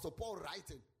is Apostle Paul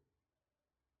writing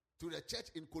to the church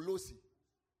in Colossae.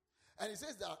 And he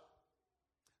says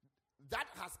that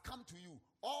has come to you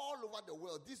all over the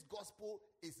world. This gospel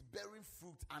is bearing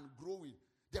fruit and growing.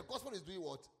 The gospel is doing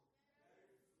what?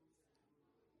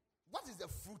 What is the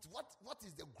fruit? What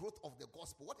is the growth of the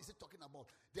gospel? What is it talking about?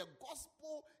 The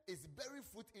gospel is bearing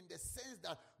fruit in the sense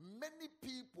that many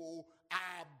people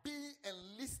are being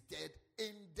enlisted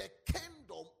in the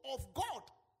kingdom of God.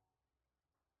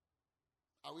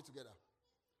 Are we together?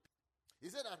 He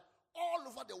said that all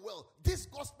over the world, this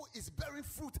gospel is bearing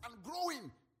fruit and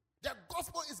growing. The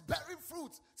gospel is bearing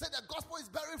fruit. Say the gospel is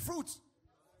bearing fruit.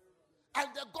 And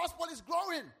the gospel is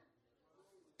growing.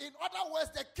 In other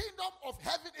words, the kingdom of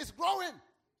heaven is growing.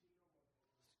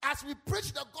 As we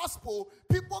preach the gospel,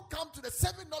 people come to the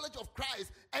saving knowledge of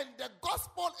Christ, and the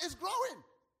gospel is growing.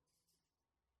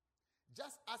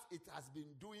 Just as it has been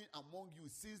doing among you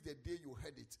since the day you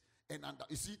heard it. And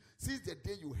since the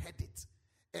day you heard it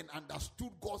and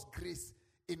understood God's grace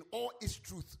in all its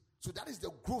truth. So that is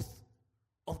the growth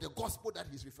of the gospel that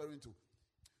he's referring to.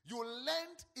 You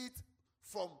learned it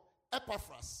from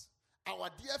Epaphras, our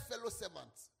dear fellow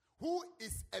servant, who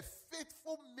is a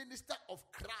faithful minister of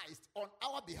Christ on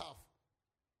our behalf,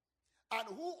 and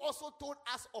who also told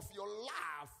us of your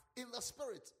love in the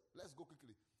Spirit. Let's go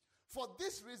quickly. For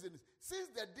this reason, since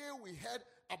the day we heard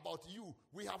about you,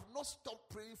 we have not stopped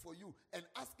praying for you and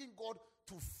asking God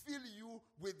to fill you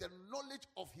with the knowledge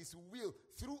of his will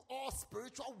through all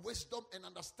spiritual wisdom and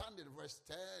understanding. Verse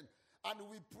 10. And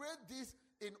we pray this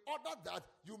in order that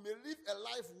you may live a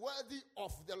life worthy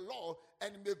of the Lord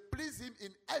and may please him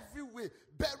in every way,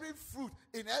 bearing fruit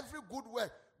in every good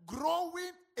work,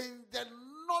 growing in the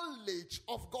knowledge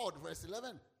of God. Verse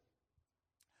 11.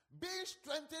 Being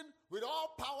strengthened with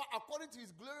all power according to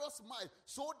his glorious might,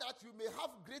 so that you may have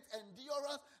great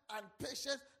endurance and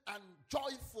patience and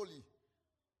joyfully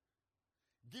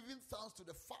giving thanks to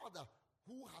the Father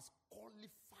who has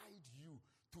qualified you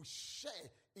to share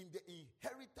in the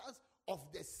inheritance of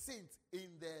the saints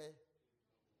in the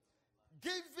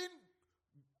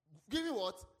giving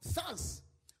what? Thanks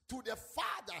to the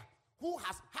Father who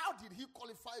has, how did he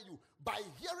qualify you? By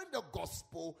hearing the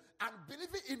gospel and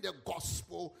believing in the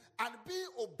gospel and being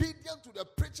obedient to the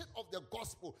preaching of the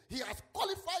gospel. He has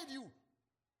qualified you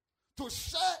to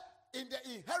share in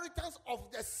the inheritance of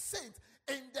the saints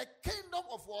in the kingdom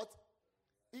of what?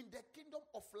 In the kingdom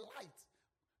of light.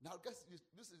 Now guess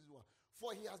this is what.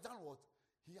 For he has done what?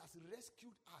 He has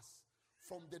rescued us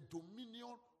from the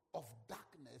dominion of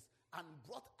darkness and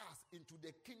brought us into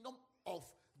the kingdom of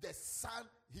the Son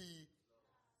he.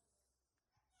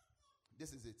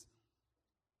 This is it.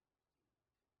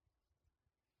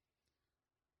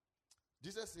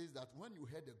 Jesus says that when you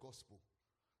heard the gospel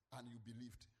and you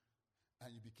believed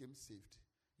and you became saved,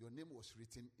 your name was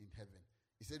written in heaven.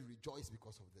 He said, rejoice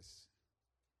because of this.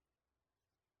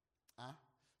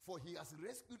 For he has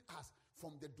rescued us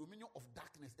from the dominion of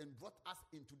darkness and brought us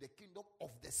into the kingdom of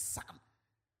the Son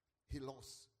he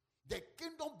loves. The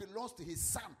kingdom belongs to his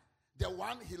Son, the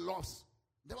one he loves.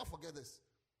 Never forget this.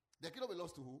 The kingdom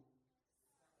belongs to who?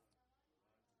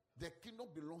 the kingdom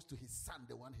belongs to his son,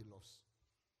 the one he loves.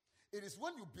 It is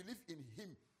when you believe in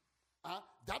him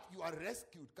that you are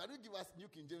rescued. Can you give us New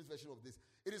King James version of this?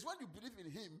 It is when you believe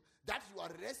in him that you are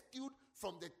rescued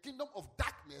from the kingdom of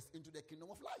darkness into the kingdom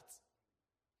of light.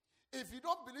 If you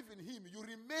don't believe in him, you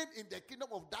remain in the kingdom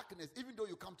of darkness even though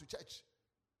you come to church.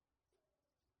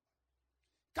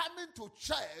 Coming to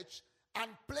church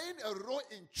and playing a role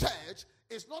in church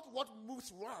is not what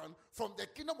moves one from the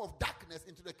kingdom of darkness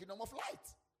into the kingdom of light.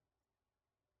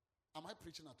 Am I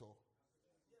preaching at all?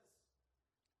 Yes.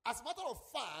 As a matter of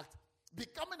fact,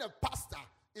 becoming a pastor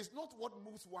is not what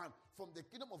moves one from the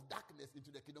kingdom of darkness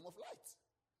into the kingdom of light.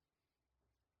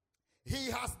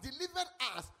 He has delivered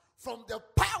us from the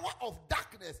power of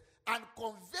darkness and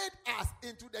conveyed us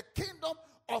into the kingdom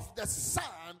of the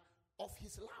Son of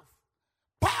his love.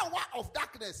 Power of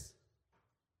darkness.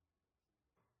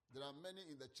 There are many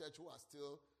in the church who are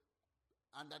still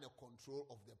under the control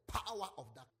of the power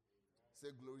of darkness. Say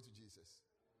glory to Jesus.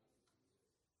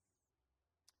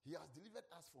 He has delivered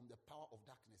us from the power of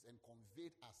darkness and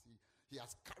conveyed us. He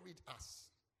has carried us.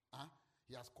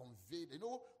 He has conveyed. You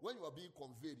know, when you are being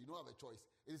conveyed, you don't have a choice.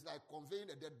 It is like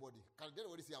conveying a dead body. Can the dead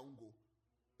body say, I won't go?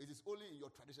 It is only in your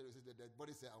tradition you say the dead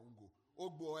body say, I won't go. Oh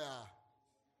boy.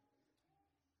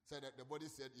 Say that the body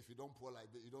said, if you don't pour like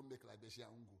that, you don't make like that, I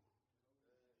won't go.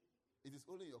 It is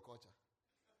only in your culture.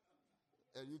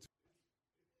 And you too.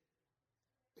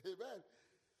 Amen.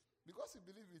 Because you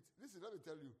believe it. Listen, let me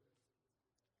tell you.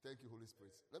 Thank you, Holy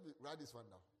Spirit. Let me write this one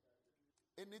down.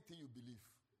 Anything you believe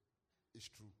is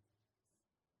true.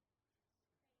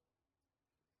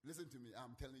 Listen to me.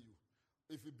 I'm telling you.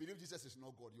 If you believe Jesus is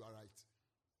not God, you are right.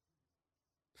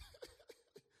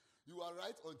 You are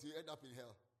right until you end up in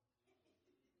hell.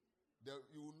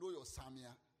 You will know your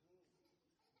Samia.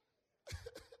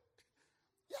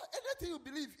 Yeah, anything you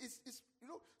believe is, you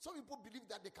know, some people believe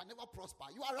that they can never prosper.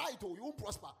 You are right, you won't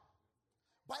prosper.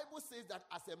 Bible says that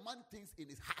as a man thinks in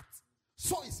his heart,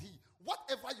 so is he.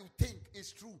 Whatever you think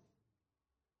is true.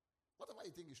 Whatever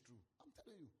you think is true. I'm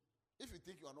telling you. If you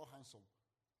think you are not handsome,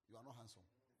 you are not handsome.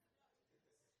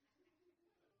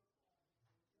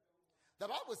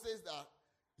 The Bible says that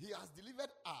he has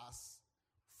delivered us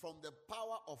from the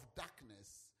power of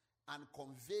darkness and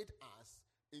conveyed us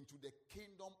into the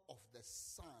kingdom of the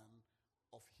Son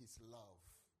of his love.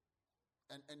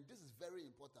 And this is very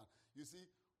important. You see,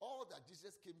 all that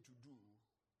Jesus came to do,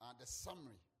 the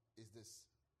summary is this.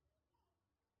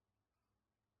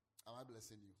 Am I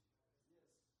blessing you?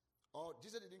 Yes.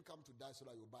 Jesus didn't come to die so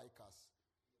that you buy cars.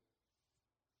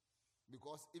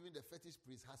 Because even the fetish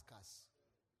priest has cars.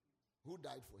 Who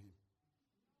died for him?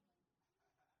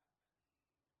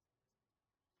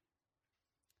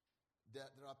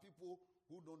 There are people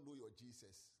who don't know your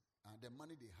Jesus. And the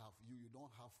money they have, you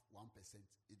don't have 1%.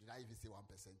 Did I even say 1%?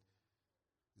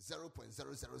 0.0000000.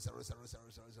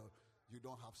 You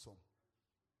don't have some.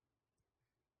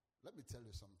 Let me tell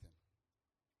you something.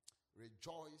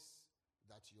 Rejoice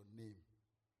that your name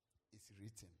is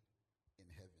written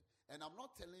in heaven. And I'm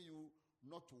not telling you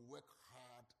not to work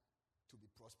hard to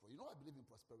be prosperous. You know, I believe in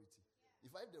prosperity. Yeah.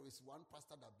 If there is one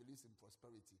pastor that believes in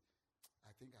prosperity,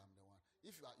 I think I'm the one.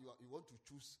 If you want to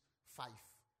choose 5,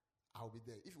 I'll be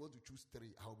there. If you want to choose 3,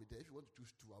 I'll be there. If you want to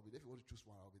choose 2, I'll be there. If you want to choose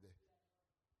 1, I'll be there.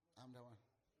 I'm the one.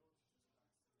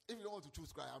 If you don't want to choose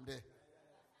Christ, I'm there.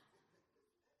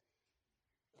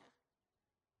 Yeah.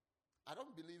 I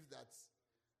don't believe that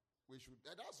we should.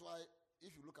 That's why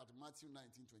if you look at Matthew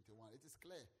 19:21, it is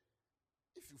clear.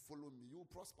 If you follow me, you will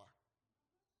prosper.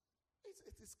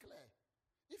 It is clear.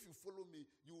 If you follow me,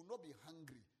 you will not be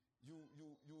hungry. You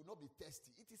will not be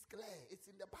thirsty. It is clear. It's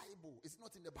in the Bible. It's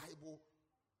not in the Bible.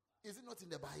 Is it not in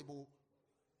the Bible?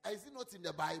 Is it not in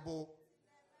the Bible?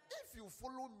 If you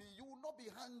follow me, you will not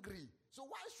be hungry. So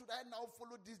why should I now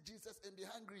follow this Jesus and be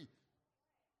hungry?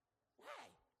 Why?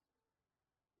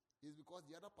 It's because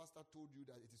the other pastor told you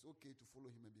that it is okay to follow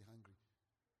him and be hungry.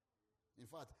 In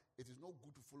fact, it is not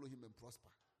good to follow him and prosper.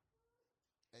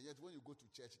 And yet when you go to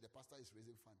church, the pastor is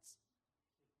raising funds.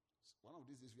 So one of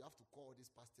these days, we have to call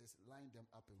these pastors, line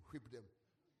them up and whip them.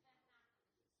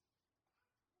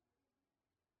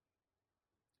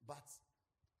 But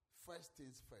first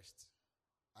things first.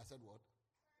 I said what?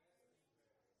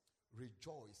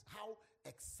 Rejoice. How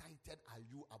excited are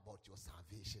you about your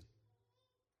salvation?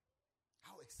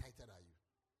 How excited are you?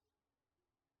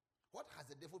 What has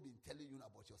the devil been telling you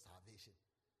about your salvation?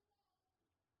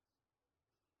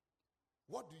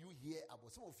 What do you hear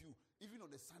about? Some of you, even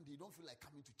on a Sunday, you don't feel like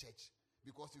coming to church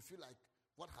because you feel like,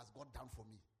 what has God done for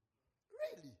me?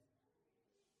 Really?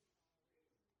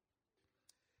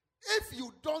 If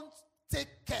you don't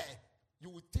take care, you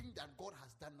would think that God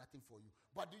has done nothing for you.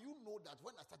 But do you know that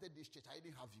when I started this church, I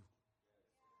didn't have you?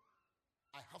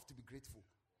 I have to be grateful.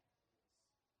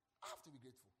 I have to be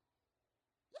grateful.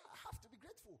 Yeah, I have to be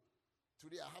grateful.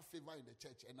 Today I have favor in the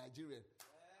church, a Nigerian.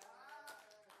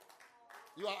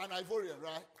 You are an Ivorian,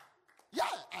 right? Yeah,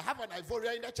 I have an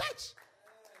Ivorian in the church.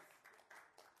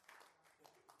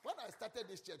 When I started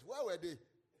this church, where were they?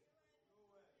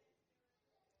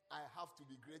 I have to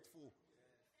be grateful.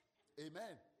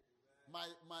 Amen.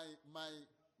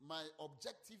 My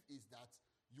objective is that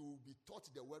you will be taught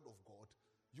the word of God.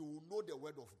 You will know the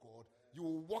word of God. You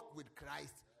will walk with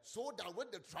Christ, so that when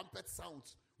the trumpet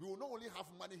sounds, we will not only have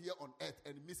money here on earth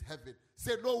and miss heaven.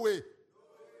 Say no way. No way.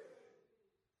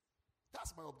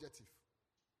 That's my objective.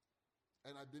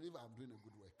 And I believe I'm doing a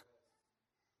good work.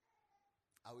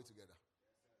 Are we together?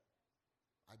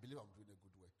 I believe I'm doing a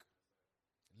good work.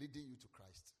 Leading you to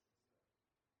Christ.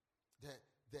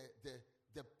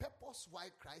 The purpose why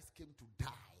Christ came to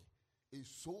die is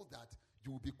so that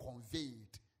you will be conveyed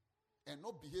and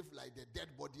not behave like the dead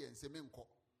body and say, Menko.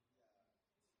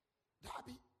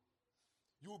 Darby,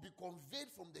 you will be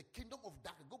conveyed from the kingdom of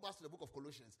darkness. Go back to the book of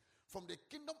Colossians. From the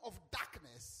kingdom of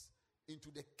darkness into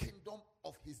the kingdom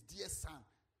of his dear son,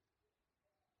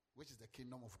 which is the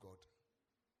kingdom of God.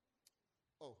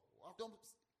 Oh, kingdom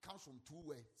comes from two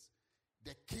words: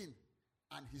 the king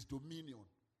and his dominion.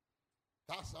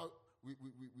 That's how we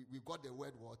got the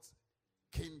word what?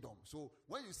 Kingdom. So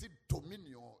when you see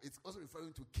dominion, it's also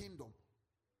referring to kingdom.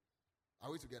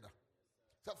 Are we together?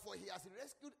 So for he has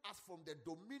rescued us from the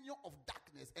dominion of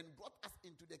darkness and brought us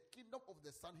into the kingdom of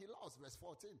the Son he loves. Verse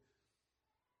 14.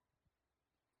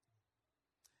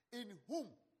 In whom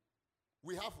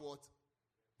we have what?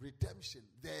 Redemption.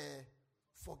 The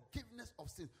forgiveness of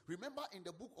sins. Remember in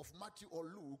the book of Matthew or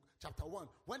Luke, chapter 1,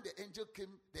 when the angel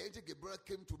Gabriel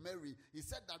came to Mary, he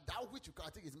said that thou which you carry,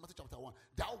 I think it's Matthew chapter 1,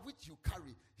 thou which you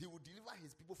carry, he will deliver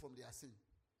his people from their sin.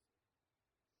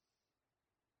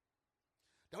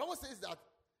 The Bible says that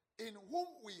in whom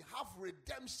we have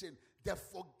redemption, the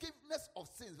forgiveness of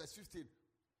sins. Verse 15.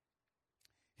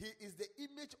 He is the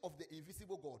image of the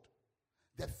invisible God,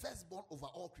 the firstborn over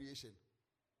all creation.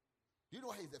 Do you know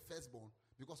why he's the firstborn?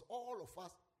 Because all of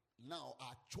us now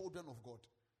are children of God.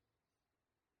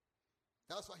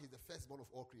 That's why he's the firstborn of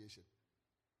all creation.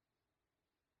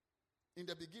 In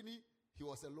the beginning, he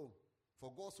was alone.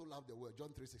 For God so loved the world, John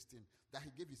 3:16, that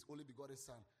he gave his only begotten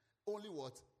son. Only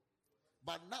what?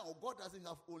 But now, God doesn't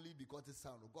have only begotten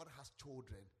son. God has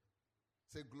children.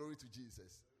 Say glory to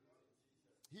Jesus.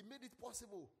 He made it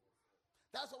possible.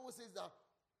 That's what it says, that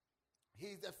he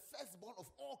is the firstborn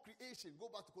of all creation. Go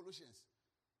back to Colossians.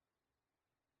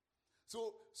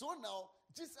 So now,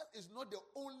 Jesus is not the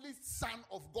only son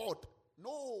of God.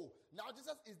 No. Now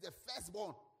Jesus is the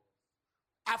firstborn.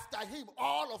 After him,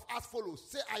 all of us follow.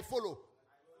 Say, I follow.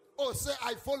 Oh, say,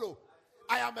 I follow.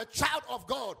 I am a child of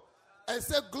God. And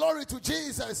say, glory to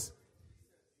Jesus.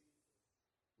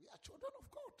 We are children of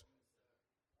God.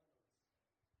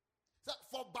 So,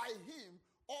 for by him,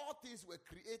 all things were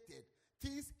created.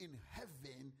 Things in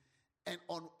heaven and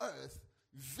on earth,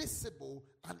 visible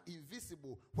and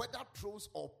invisible, whether thrones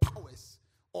or powers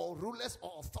or rulers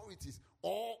or authorities,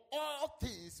 all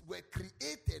things were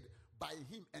created by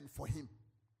him and for him.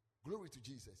 Glory to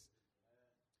Jesus.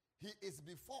 He is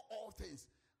before all things,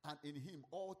 and in him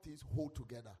all things hold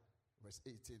together. Verse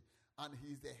 18. And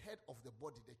he is the head of the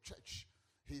body, the church.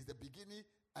 He is the beginning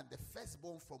and the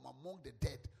firstborn from among the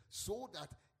dead, so that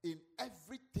in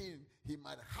everything he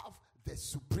might have the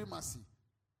supremacy.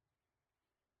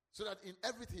 So that in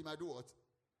everything he might do what?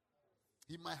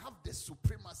 He might have the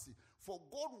supremacy. For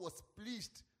God was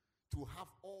pleased to have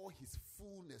all his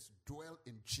fullness dwell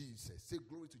in Jesus. Say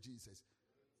glory to Jesus.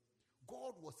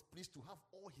 God was pleased to have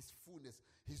all his fullness,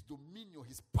 his dominion,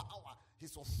 his power,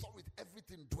 his authority,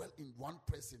 everything dwell in one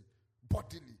person,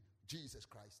 bodily, Jesus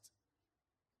Christ.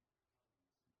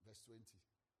 Verse 20.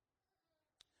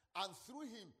 And through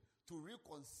him to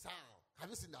reconcile. Have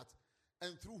you seen that?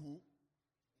 And through who?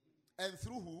 And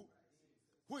through who?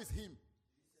 Who is him?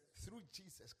 Through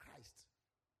Jesus Christ.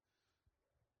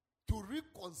 To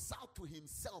reconcile to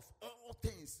himself all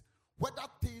things, whether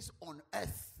things on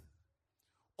earth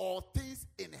or things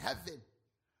in heaven,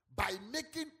 by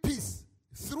making peace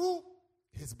through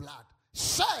his blood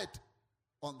shed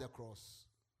on the cross.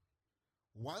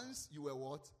 Once you were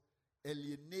what?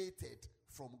 Alienated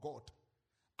from God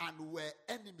and were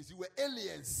enemies. You were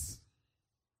aliens.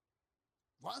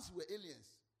 Once you were aliens,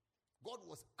 God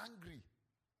was angry.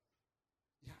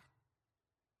 Yeah.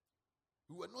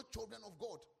 We were not children of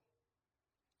God.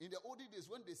 In the olden days,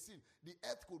 when they sinned, the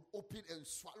earth could open and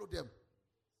swallow them.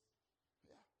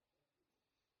 Yeah.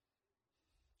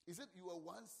 He said you were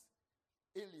once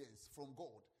aliens from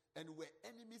God and were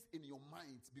enemies in your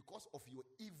minds because of your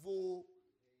evil.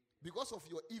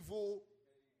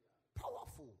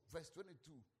 Powerful. Verse 22.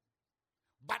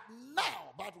 But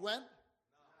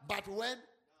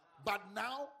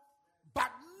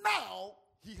now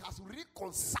he has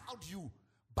reconciled you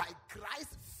by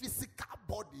Christ's physical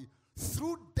body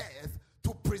through death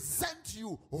to present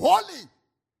you holy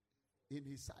in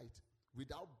his sight,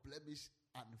 without blemish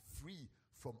and free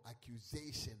from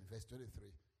accusation. Verse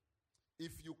 23.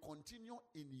 If you continue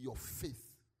in your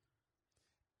faith,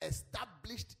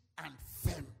 established and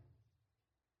firm.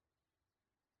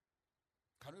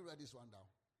 Can we write this one down?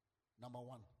 Number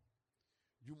one,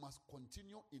 you must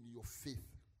continue in your faith.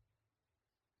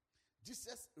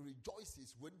 Jesus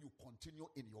rejoices when you continue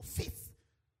in your faith.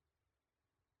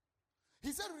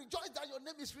 He said, rejoice that your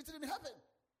name is written in heaven.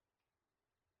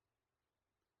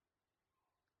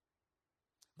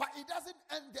 But it doesn't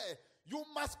end there. You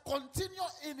must continue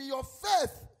in your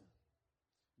faith.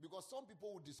 Because some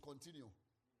people will discontinue.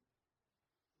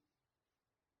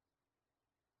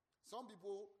 Some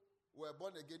people were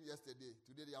born again yesterday.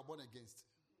 Today they are born against.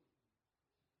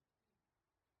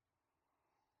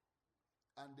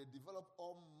 And they develop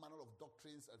all manner of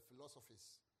doctrines and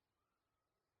philosophies.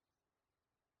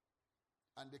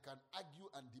 And they can argue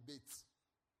and debate.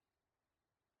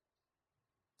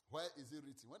 Where is it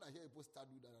written? When I hear people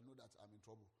start doing that, I know that I'm in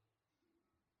trouble.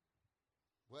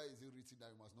 Where is it written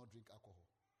that you must not drink alcohol?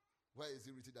 Where is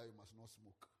it written that you must not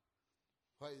smoke?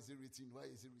 Where is it written? Where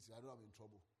is it written? I know I'm in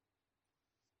trouble.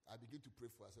 I begin to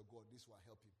pray for. I say, God, this will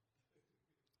help him.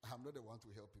 I'm not the one to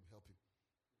help him. Help him.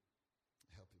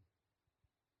 Help him.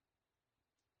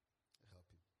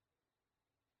 Help him.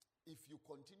 If you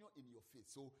continue in your faith,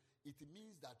 so it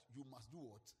means that you must do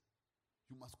what?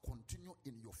 You must continue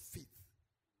in your faith.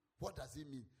 What does it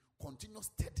mean? Continue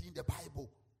studying the Bible.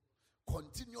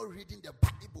 Continue reading the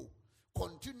Bible.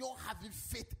 Continue having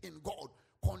faith in God.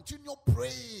 Continue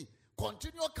praying.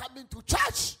 Continue coming to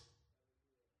church.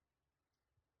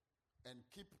 And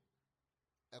keep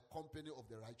a company of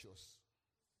the righteous.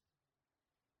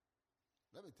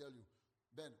 Let me tell you,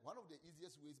 Ben, one of the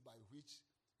easiest ways by which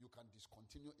you can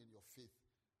discontinue in your faith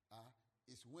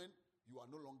is when you are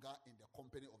no longer in the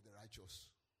company of the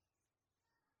righteous.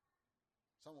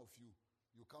 Some of you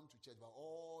come to church, but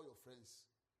all your friends,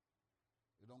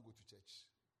 they don't go to church.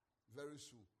 Very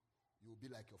soon, you will be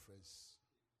like your friends.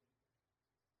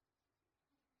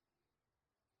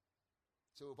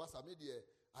 So, Pastor Media,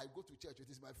 I go to church.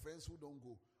 It is my friends who don't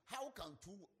go. How can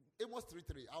Amos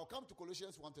 3:3. I'll come to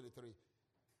Colossians 1:33.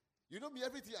 You know me,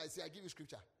 everything I say, I give you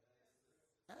scripture.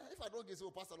 If I don't get so,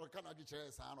 Pastor, I can't agree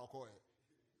church,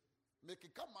 make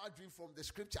it come out dream from the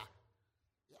scripture.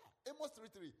 Yeah, Amos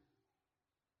 3:3.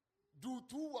 Do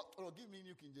two work, or give me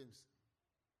New King James.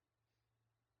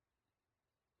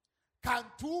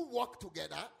 Can two work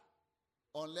together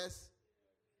unless,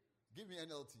 give me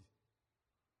NLT.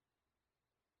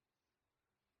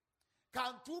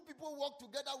 Can two people work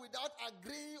together without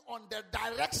agreeing on the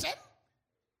direction?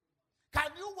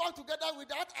 Can you work together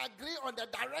without agreeing on the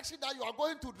direction that you are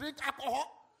going to drink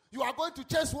alcohol? You are going to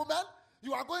chase women?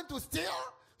 You are going to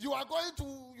steal? You are going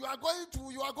to.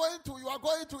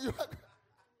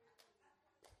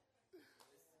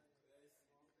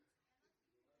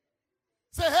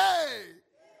 Say, hey.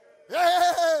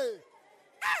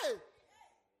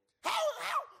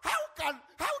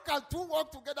 How can two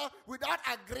work together without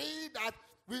agreeing that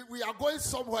we are going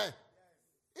somewhere?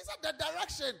 It's at the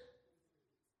direction.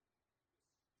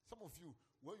 Some of you,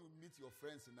 when you meet your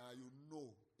friends now, you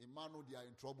know, Emmanuel, they are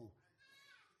in trouble.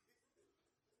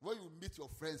 When you meet your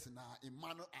friends now,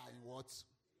 Emmanuel are in what?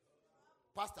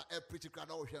 Pastor Ed preaching crowd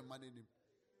out here, man.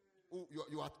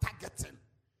 You are targeting.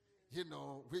 You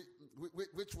know,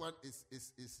 which one is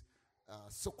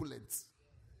succulent?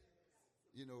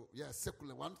 You know, yeah,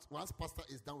 succulent. Once pastor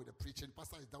is done with the preaching,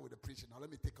 Now let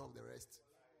me take out the rest.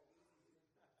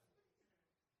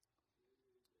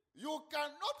 You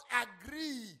cannot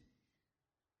agree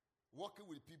working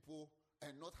with people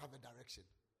and not have a direction.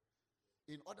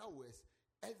 In other words,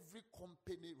 every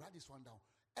company, write this one down.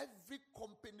 Every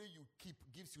company you keep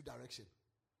gives you direction.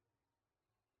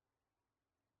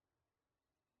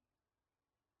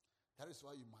 That is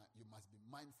why you must be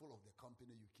mindful of the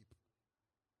company you keep.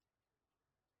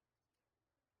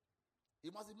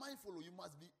 You must be mindful. You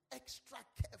must be extra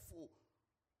careful.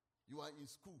 You are in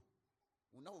school.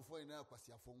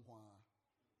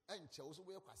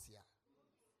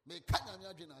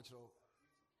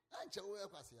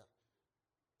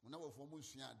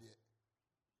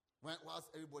 Whilst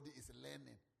everybody is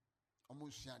learning, you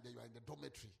are in the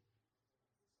dormitory.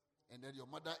 and then your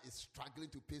mother is struggling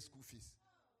to pay school fees.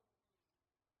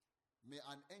 May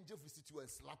an angel visit you and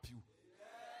slap you.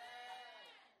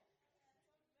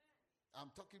 I'm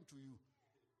talking to you.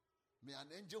 May an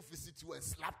angel visit you and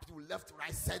slap you left,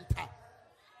 right, center.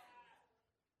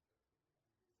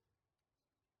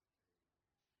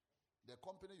 The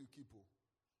company you keep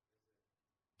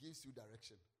gives you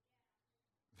direction.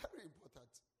 Very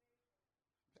important.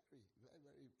 Very, very,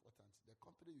 very important. The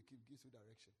company you keep gives you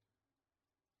direction.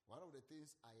 One of the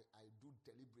things I do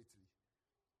deliberately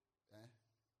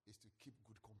is to keep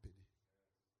good company.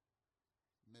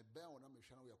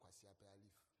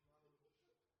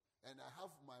 And I have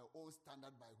my own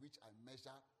standard by which I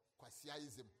measure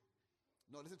Kwasiaism.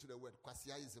 No, listen to the word,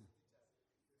 Kwasiaism.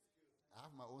 I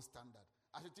have my oown standard.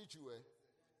 I should teach you,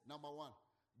 number one,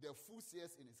 the fool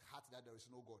says in his heart that there is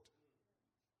no God.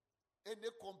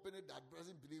 Any company that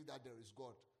doesn't believe that there is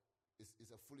God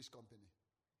is a foolish company.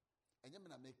 And you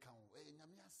make count.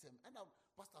 And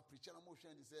pastor preacher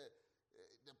motion, he said,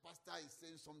 the pastor is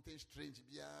saying something strange.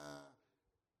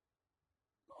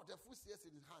 No, the fool says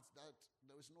in his heart that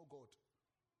there is no God.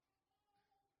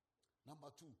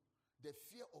 Number two, the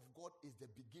fear of God is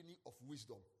the beginning of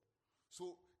wisdom.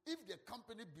 So if the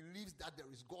company believes that there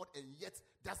is God and yet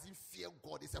doesn't fear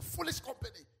God, it's a foolish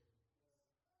company.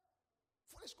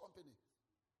 Foolish company.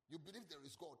 You believe there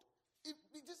is God.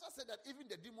 Jesus said that even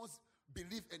the demons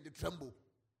believe and they tremble.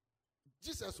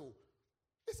 Jesus,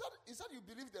 he said you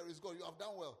believe there is God, you have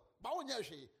done well. But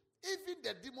even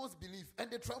the demons believe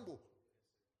and they tremble.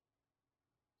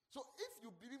 So if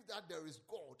you believe that there is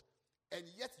God and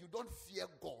yet you don't fear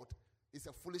God, it's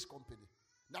a foolish company.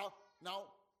 Now,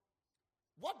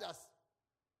 what does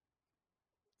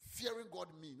fearing God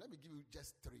mean? Let me give you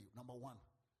just three. Number one,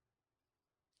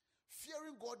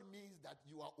 fearing God means that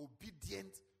you are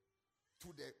obedient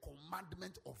to the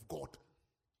commandment of God.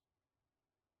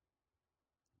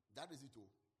 That is it all.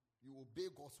 You obey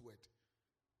God's word.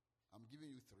 I'm giving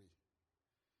you three.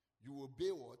 You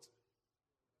obey what?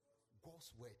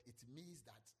 God's word. It means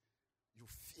that you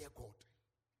fear God.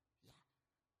 Yeah.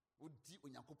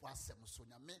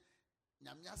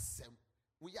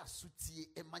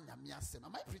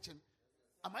 Am I preaching?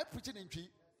 Am I preaching in tree?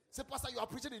 Say, Pastor, you are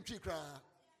preaching in tree. Yeah.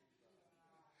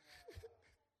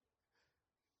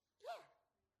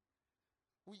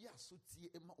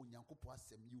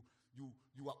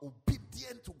 You are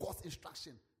obedient to God's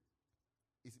instruction.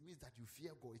 It means that you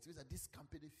fear God. It means that this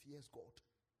company fears God.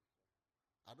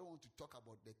 I don't want to talk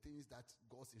about the things that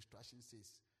God's instruction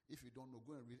says. If you don't know,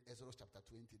 go and read Exodus chapter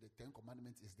 20. The 10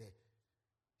 Commandments is there.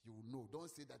 You will know. Don't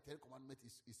say that 10 Commandments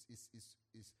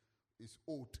is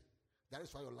old. That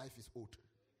is why your life is old.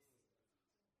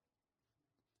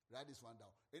 Write this one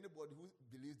down. Anybody who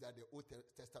believes that the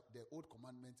Old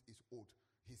Commandment is old,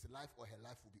 his life or her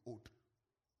life will be old.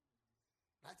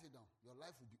 Write it down. Your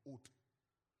life will be old.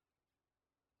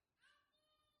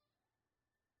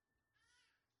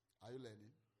 Are you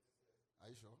learning? Are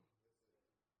you sure?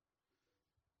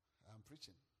 I'm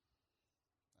preaching.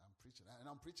 And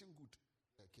I'm preaching good.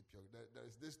 Keep your. There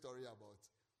is this story about,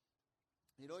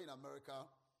 in America,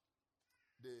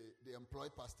 they employ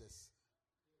pastors.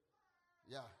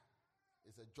 Yeah,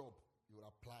 it's a job. You will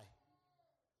apply.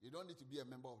 You don't need to be a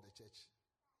member of the church.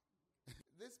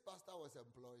 This pastor was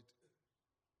employed,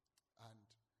 and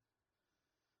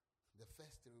the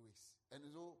first 3 weeks. And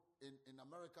in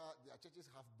America, their churches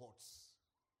have boards.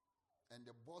 And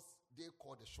the boss, they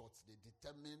call the shots. They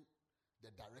determine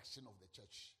the direction of the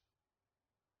church.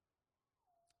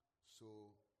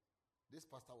 So, this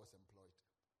pastor was employed.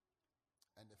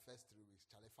 And the first 3 weeks,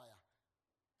 Charlie fire.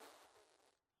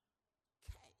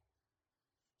 Okay.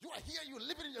 You are here, you're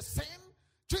living in your sin.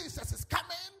 Jesus is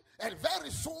coming. And very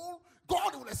soon,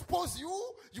 God will expose you.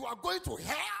 You are going to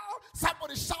hell.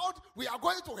 Somebody shout, we are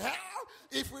going to hell.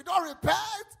 If we don't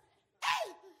repent,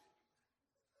 hey!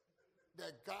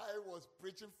 The guy was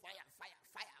preaching fire.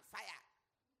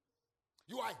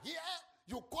 You are here,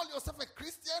 you call yourself a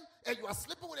Christian, and you are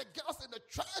sleeping with the girls in the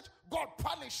church. God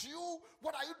punish you.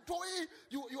 What are you doing?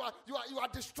 You are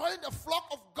destroying the flock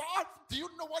of God. Do you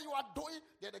know what you are doing?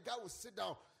 Then the guy will sit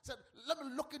down. Said, let me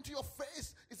look into your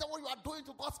face. Is that what you are doing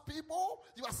to God's people?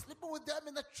 You are sleeping with them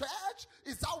in the church?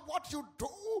 Is that what you do?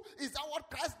 Is that what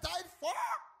Christ died for?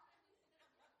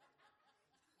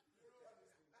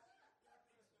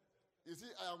 You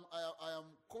see, I am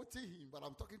quoting him, but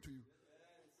I'm talking to you.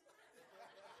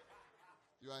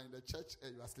 You are in the church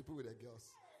and you are sleeping with the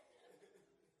girls.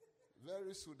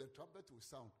 Very soon the trumpet will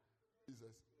sound.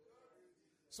 Jesus.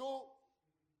 So,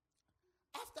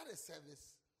 after the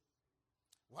service,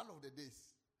 one of the days,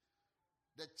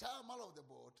 the chairman of the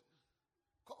board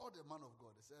called the man of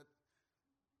God. He said,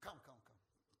 Come.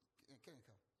 Can you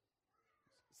come?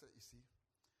 So you see,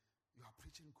 you are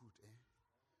preaching good,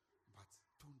 but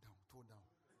tone down.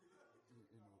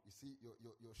 You see,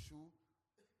 your shoe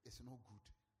is no good.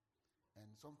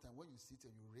 And sometimes when you sit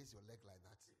and you raise your leg like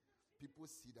that, people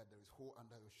see that there is hole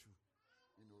under your shoe.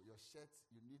 Your shirt,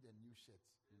 you need a new shirt,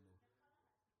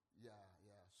 Yeah.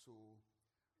 So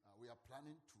we are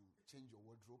planning to change your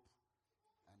wardrobe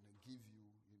and give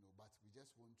you, but we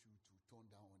just want you to tone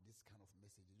down on this kind of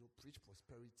message. Preach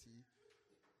prosperity,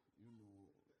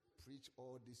 preach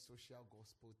all these social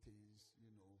gospel things,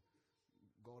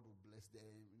 God will bless them.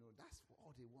 That's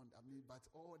all they want. But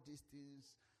all these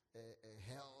things,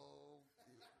 hell,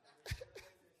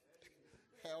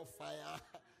 hellfire,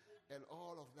 and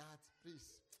all of that,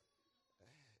 please,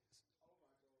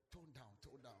 tone down.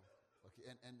 Okay,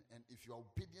 and if you are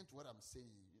obedient to what I'm saying,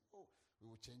 we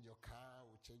will change your car,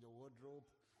 we'll change your wardrobe,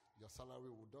 your salary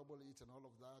will double it, and all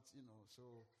of that,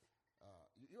 So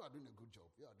you are doing a good job.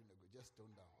 Just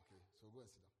tone down. Okay, so go and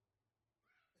sit down.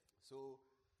 So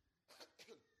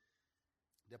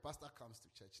the pastor comes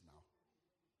to church now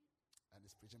and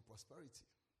is preaching prosperity.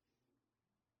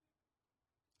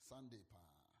 Sunday,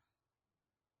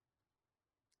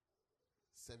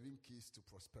 7 keys to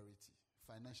prosperity,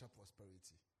 financial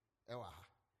prosperity. Ewa,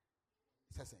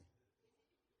 say.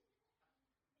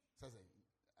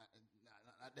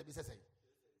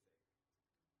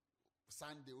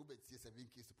 Sunday, we bet 7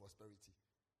 keys to prosperity.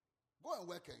 Go and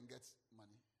work and get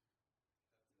money.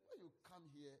 When you come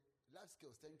here, life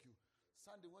skills, thank you.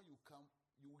 Sunday, when you come,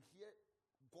 you will hear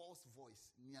God's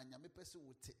voice.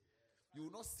 You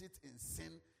will not sit in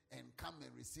sin and come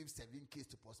and receive 7 keys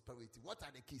to prosperity. What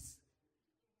are the keys?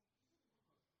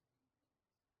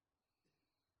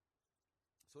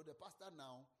 So the pastor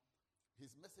now,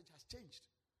 his message has changed.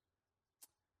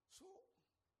 So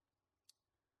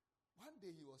one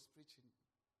day he was preaching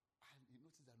and he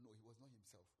noticed that no, he was not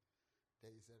himself.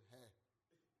 Then he said, hey,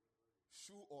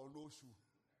 shoe or no shoe?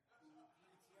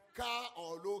 Car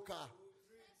or no car?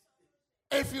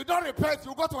 If you don't repent,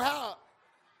 you go to hell.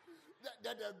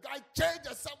 Then the guy changed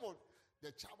the sermon.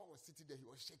 The chairman was sitting there, he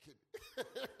was shaking.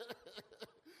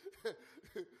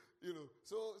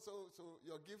 So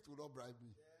your gift will not bribe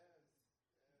me.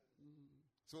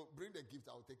 So bring the gift,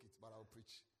 I'll take it, but I'll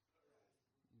preach.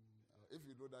 If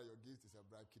you know that your gift is a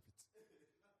bribe, keep it.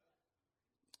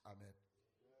 Amen.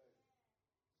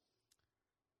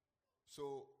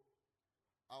 So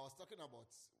I was talking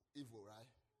about evil, right?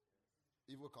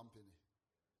 Evil company.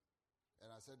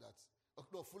 And I said that,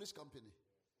 foolish company.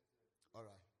 All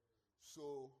right.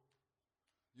 So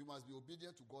you must be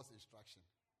obedient to God's instruction.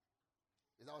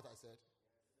 Is that what I said?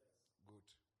 Good.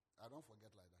 I don't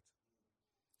forget like that.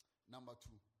 Number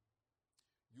 2,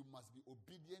 you must be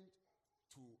obedient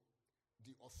to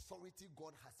the authority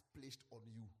God has placed on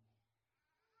you.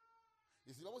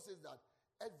 You see, the Bible says that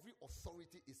every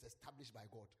authority is established by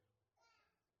God.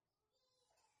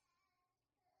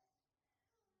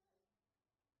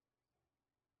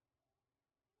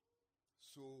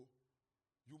 So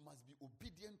you must be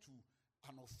obedient to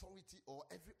an authority or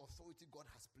every authority God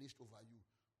has placed over you.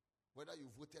 Whether you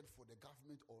voted for the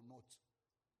government or not,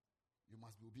 you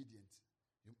must be obedient.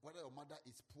 Whether your mother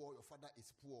is poor, your father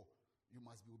is poor, you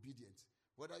must be obedient.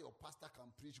 Whether your pastor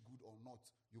can preach good or not,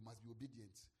 you must be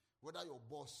obedient. Whether your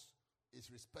boss is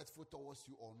respectful towards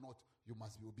you or not, you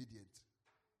must be obedient.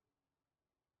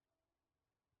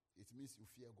 It means you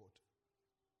fear God.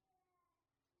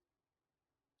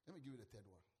 Let me give you the third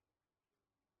one.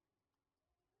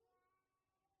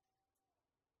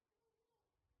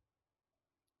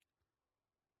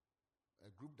 A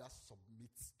group that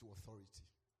submits to authority.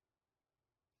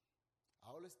 I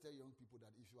always tell young people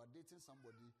that if you are dating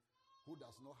somebody who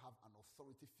does not have an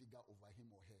authority figure over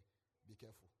him or her, be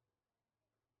careful.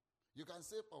 You can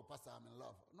say, oh, Pastor, I'm in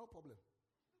love. No problem.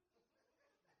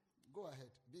 Go ahead.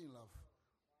 Be in love.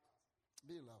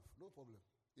 Be in love. No problem.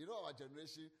 You know our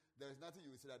generation, there is nothing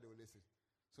you will say that they will listen.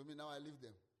 So me now I leave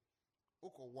them.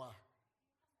 Okowa.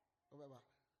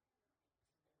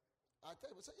 I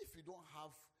tell you, so if you don't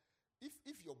have,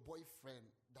 if your boyfriend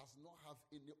does not have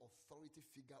any authority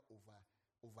figure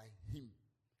over him,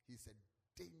 he's a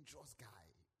dangerous guy.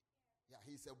 Yeah,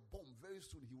 he's a bomb. Very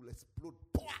soon he will explode.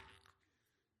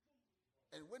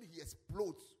 And when he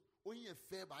explodes, only a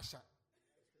fair basha.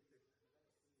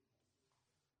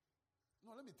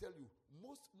 No, let me tell you,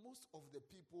 most of the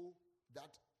people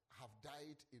that have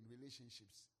died in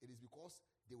relationships, it is because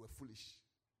they were foolish.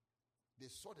 They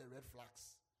saw the red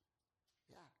flags.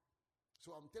 Yeah.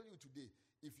 So I'm telling you today,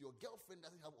 if your girlfriend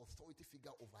doesn't have authority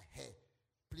figure over her,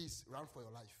 please run for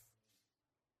your life.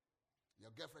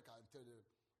 Your girlfriend can tell you,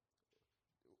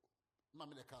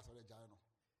 Mammy the castle the giant.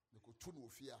 Because two no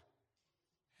fear.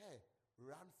 Hey,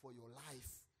 run for your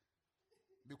life.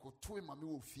 Because two mammy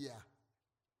will fear.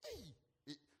 Hey,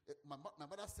 my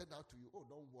mother said that to you. Oh,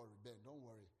 don't worry, Ben, don't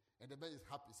worry. And the man is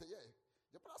happy. Say, yeah.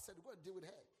 The brother said, go and deal with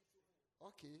her.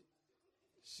 Okay.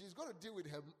 She's going to deal with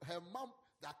her mom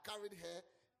that carried her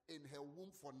in her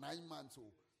womb for 9 months.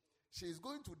 Oh. She's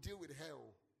going to deal with her.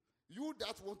 Oh. You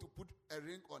that want to put a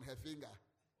ring on her finger.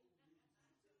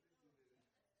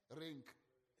 Ring.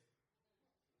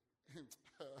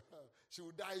 She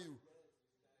will die you.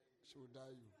 She will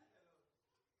die you.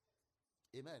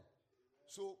 Amen.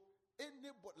 So,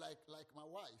 anybody like my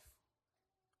wife,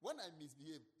 when I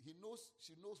misbehave, she knows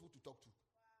who to talk to.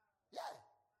 Yeah.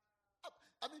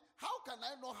 I mean, how can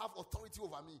I not have authority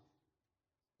over me?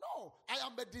 No, I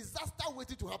am a disaster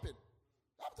waiting to happen.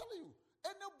 I'm telling you,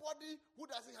 anybody who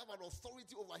doesn't have an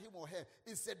authority over him or her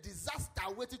is a disaster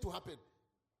waiting to happen.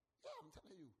 Yeah, I'm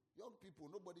telling you, young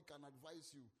people, nobody can advise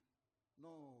you.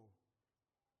 No.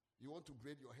 You want to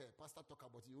braid your hair, pastor talk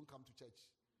about it, you won't come to church.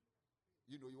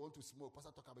 You know, you want to smoke,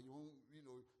 pastor talk about it,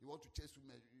 you want to chase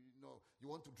women, you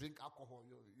want to drink alcohol,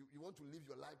 you want to live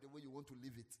your life the way you want to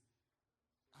live it.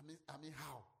 I mean,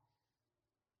 how?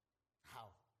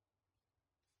 How?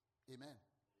 Amen.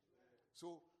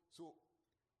 So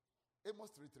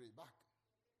Amos 3:3, back.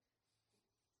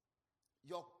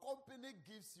 Your company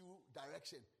gives you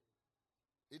direction.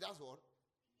 It does what?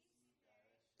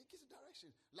 It gives you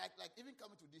direction. Like even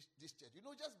coming to this church. You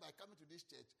know, just by coming to this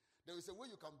church, there is a way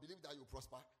you can believe that you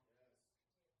prosper.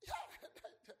 Yes.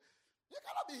 Yeah. You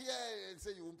cannot be here and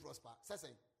say you won't prosper.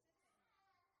 Say.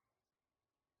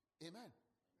 Amen.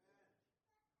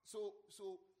 So,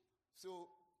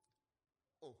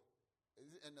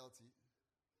 is it NLT?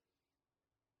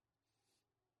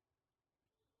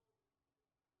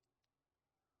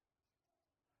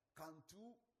 Can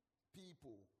two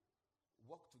people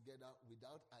work together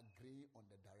without agreeing on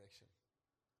the direction?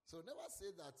 So never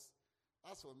say that,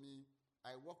 as for me,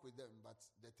 I work with them, but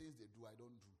the things they do, I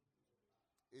don't do.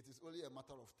 It is only a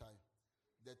matter of time.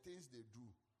 The things they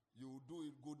do, you do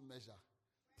it good measure.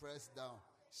 Press down,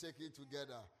 shake it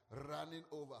together, running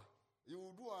over. You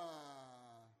will do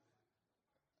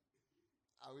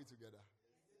Are we together?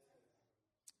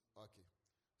 Okay.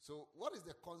 So what is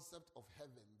the concept of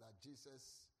heaven that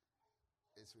Jesus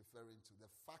is referring to? The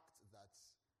fact that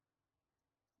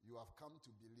you have come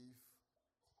to believe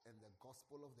in the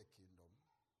gospel of the kingdom.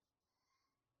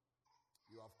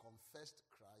 You have confessed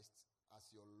Christ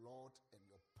as your Lord and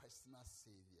your personal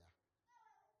Savior.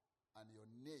 And your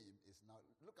name is now,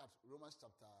 look at Romans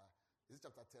chapter 10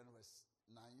 verse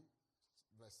 9,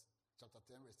 chapter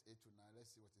 10 verse 8 to 9.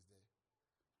 Let's see what is there.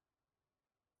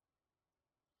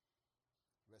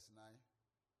 Verse 9.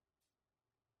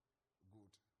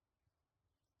 Good.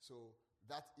 So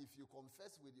that if you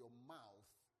confess with your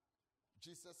mouth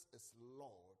Jesus is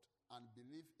Lord and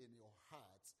believe in your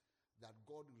heart that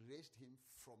God raised him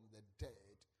from the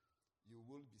dead, you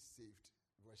will be saved.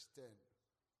 Verse 10.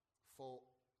 For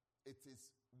it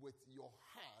is with your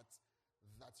heart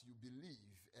that you believe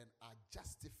and are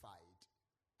justified.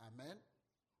 Amen.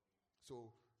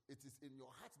 So it is in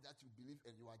your heart that you believe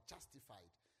and you are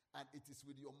justified. And it is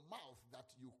with your mouth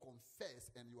that you confess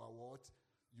and you are what?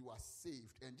 You are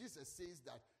saved. And Jesus says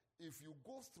that if you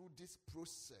go through this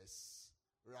process,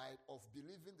 right, of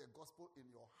believing the gospel in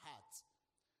your heart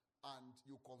and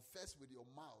you confess with your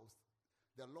mouth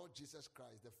the Lord Jesus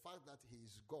Christ, the fact that he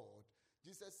is God,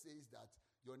 Jesus says that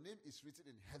your name is written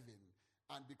in heaven.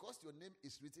 And because your name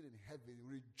is written in heaven,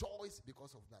 rejoice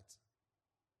because of that.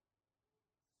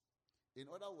 In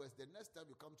other words, the next time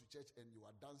you come to church and you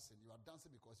are dancing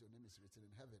because your name is written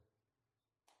in heaven.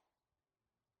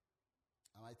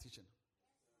 Am I teaching?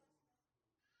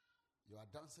 You are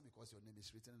dancing because your name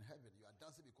is written in heaven. You are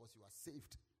dancing because you are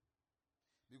saved.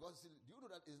 Because do you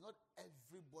know that it's not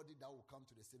everybody that will come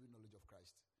to the saving knowledge of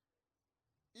Christ?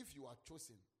 If you are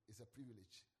chosen, it's a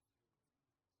privilege.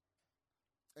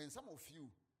 And some of you,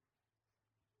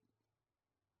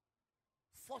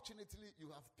 fortunately,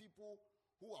 you have people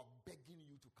who are begging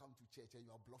you to come to church and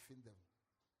you are bluffing them.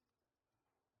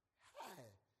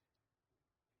 Hey.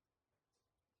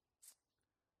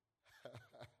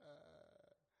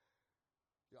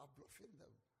 You are bluffing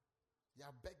them. They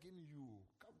are begging you,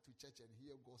 come to church and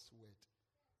hear God's word.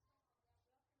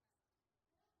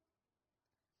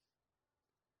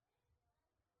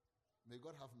 May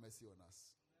God have mercy on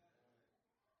us.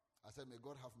 I said, may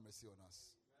God have mercy on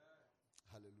us.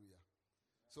 Hallelujah.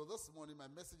 So this morning, my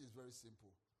message is very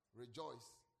simple.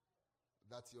 Rejoice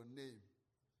that your name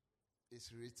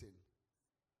is written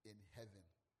in heaven.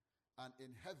 And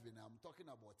in heaven, I'm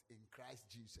talking about in Christ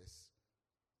Jesus.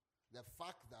 The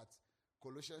fact that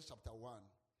Colossians chapter 1,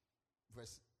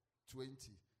 verse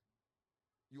 20,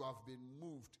 you have been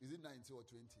moved. Is it 19 or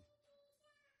 20?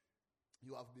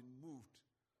 You have been moved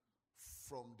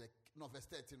from verse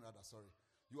 13 rather, sorry.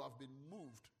 You have been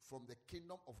moved from the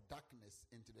kingdom of darkness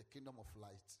into the kingdom of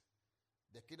light.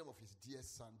 The kingdom of his dear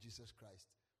son, Jesus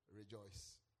Christ.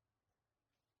 Rejoice.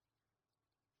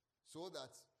 So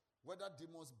that whether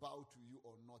demons bow to you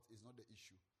or not is not the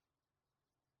issue.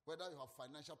 Whether you have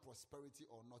financial prosperity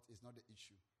or not is not the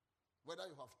issue. Whether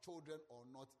you have children or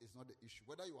not is not the issue.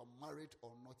 Whether you are married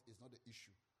or not is not the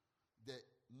issue. The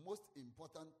most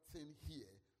important thing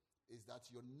here is that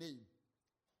your name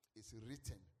is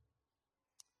written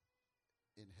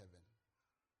in heaven.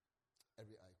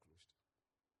 Every eye closed.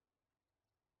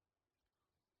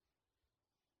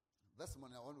 This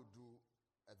morning I want to do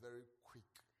a very quick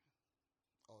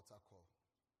altar call.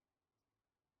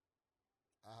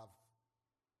 I have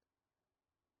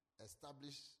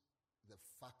established the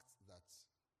fact that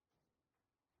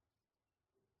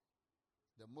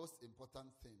the most important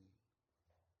thing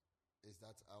is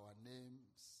that our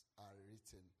names are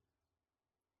written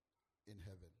in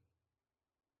heaven.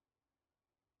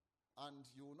 And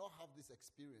you will not have this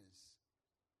experience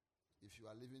if you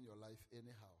are living your life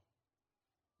anyhow.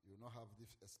 You will not have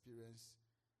this experience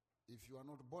if you are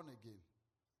not born again.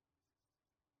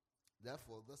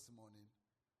 Therefore, this morning,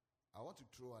 I want to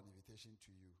throw an invitation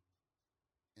to you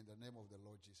in the name of the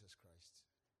Lord Jesus Christ.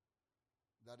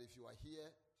 That if you are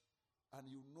here and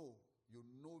you know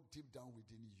deep down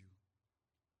within you,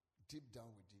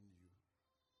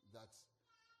 that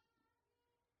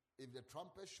if the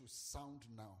trumpet should sound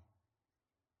now,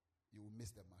 you will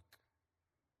miss the mark.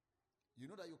 You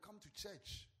know that you come to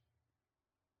church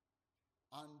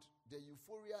and the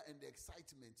euphoria and the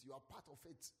excitement, you are part of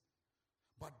it.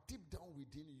 But deep down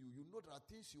within you, you know there are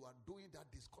things you are doing that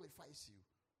disqualifies you.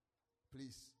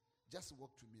 Please, just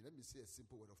walk to me. Let me say a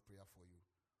simple word of prayer for you.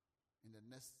 In the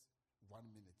next 1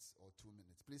 minute or 2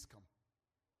 minutes. Please come.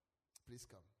 Please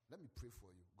come. Let me pray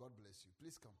for you. God bless you.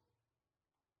 Please come.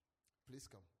 Please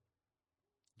come.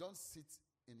 Don't sit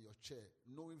in your chair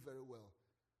knowing very well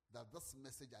that this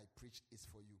message I preached is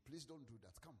for you. Please don't do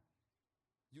that. Come.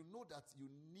 You know that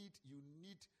you need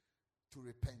to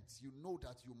repent. You know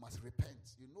that you must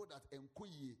repent. You know that and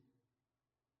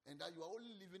that you are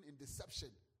only living in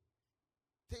deception.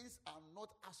 Things are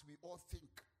not as we all think.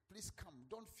 Please come.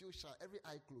 Don't feel shy. Every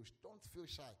eye closed. Don't feel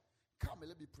shy. Come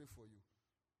and let me pray for you.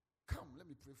 Come, let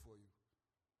me pray for you.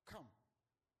 Come.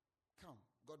 Come.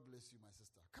 God bless you, my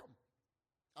sister. Come.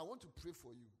 I want to pray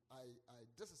for you.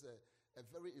 This is a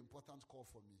very important call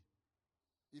for me.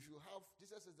 If you have,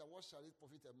 Jesus says that what shall it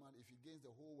profit a man if he gains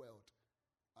the whole world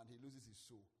and he loses his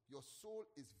soul? Your soul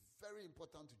is very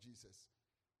important to Jesus.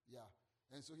 Yeah.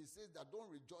 And so he says that don't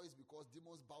rejoice because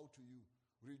demons bow to you.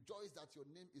 Rejoice that your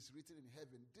name is written in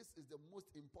heaven. This is the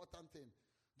most important thing.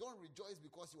 Don't rejoice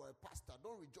because you are a pastor.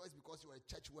 Don't rejoice because you are a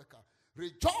church worker.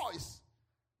 Rejoice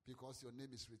because your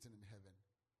name is written in heaven.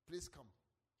 Please come.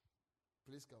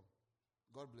 Please come.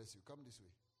 God bless you. Come this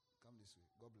way. Come this way.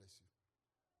 God bless you.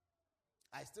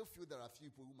 I still feel there are few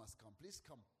people who must come. Please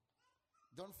come.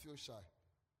 Don't feel shy.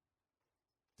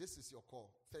 This is your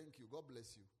call. Thank you. God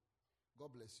bless you.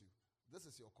 God bless you. This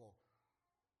is your call.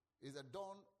 It's a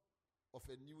dawn of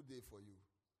a new day for you.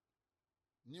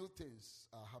 New things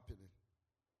are happening.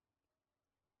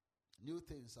 New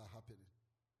things are happening.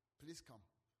 Please come.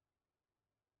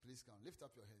 Please come. Lift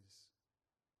up your hands.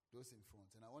 Those in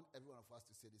front. And I want every one of us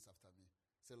to say this after me.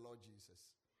 Say, Lord Jesus,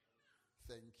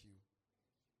 thank you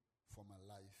for my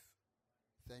life.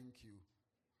 Thank you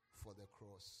for the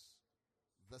cross.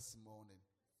 This morning,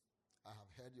 I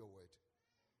have heard your word.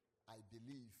 I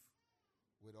believe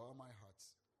with all my heart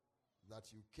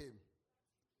that you came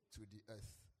to the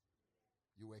earth.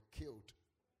 You were killed,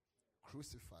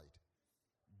 crucified,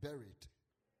 buried,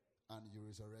 and you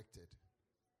resurrected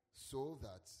so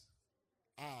that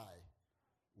I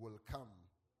will come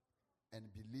and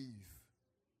believe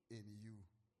in you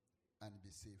and be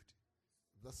saved.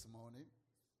 This morning,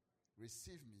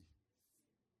 receive me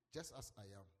just as I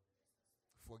am.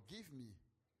 Forgive me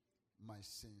my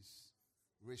sins.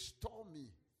 Restore me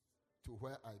to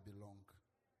where I belong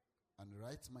and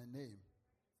write my name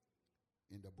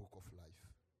in the book of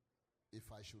life. If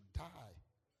I should die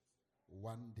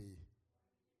one day,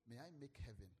 may I make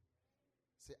heaven.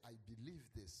 Say, I believe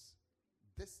this.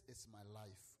 This is my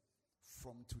life.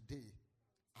 From today,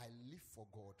 I live for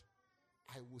God.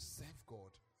 I will serve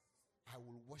God. I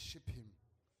will worship him.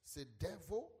 Say,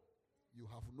 devil, you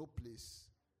have no place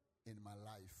in my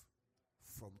life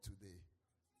from today.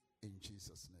 In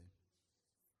Jesus' name.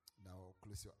 Now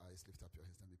close your eyes, lift up your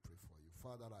hands, let me pray for you.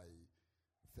 Father, I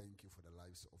thank you for the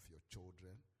lives of your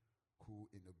children who,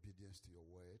 in obedience to your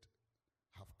word,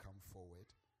 have come forward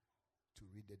to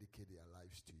rededicate their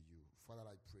lives to you. Father,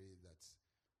 I pray that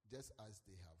just as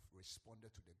they have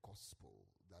responded to the gospel,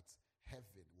 that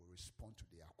heaven will respond to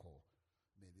their call.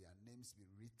 May their names be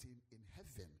written in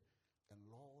heaven. And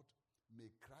Lord,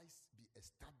 may Christ be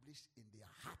established in their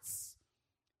hearts.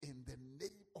 In the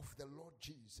name of the Lord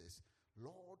Jesus.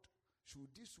 Lord, should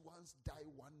these ones die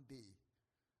one day,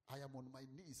 I am on my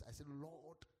knees. I said,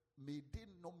 Lord, may they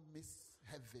not miss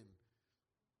heaven.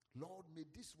 Lord, may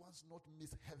these ones not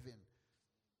miss heaven.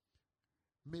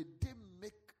 May they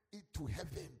make it to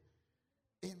heaven.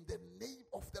 In the name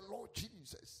of the Lord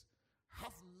Jesus,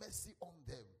 have mercy on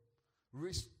them.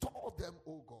 Restore them,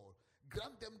 O God.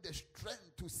 Grant them the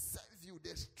strength to serve you,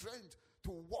 the strength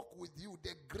to walk with you,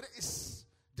 the grace,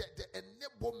 the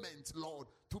enablement, Lord,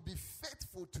 to be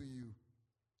faithful to you.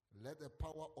 Let the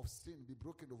power of sin be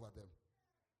broken over them.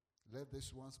 Let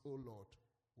these ones, O Lord,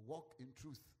 walk in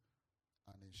truth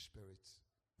and in spirit.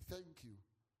 Thank you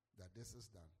that this is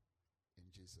done. In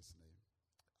Jesus' name,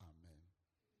 amen.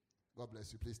 God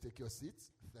bless you. Please take your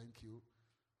seats. Thank you.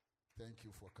 Thank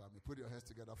you for coming. Put your hands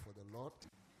together for the Lord.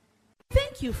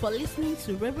 Thank you for listening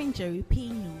to Reverend Jerry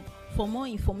Payne. For more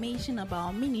information about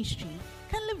our ministry,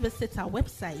 kindly visit our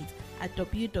website at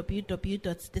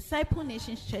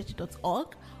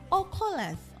www.disciplenationschurch.org or call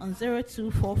us on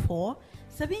 0244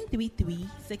 733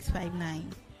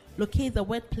 659. Locate the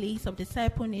workplace of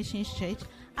Disciple Nations Church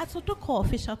at Sotoko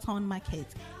Official Town Market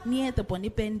near the Bonnie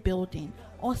Ben building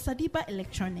or Sadiba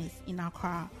Electronics in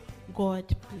Accra.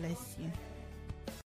 God bless you.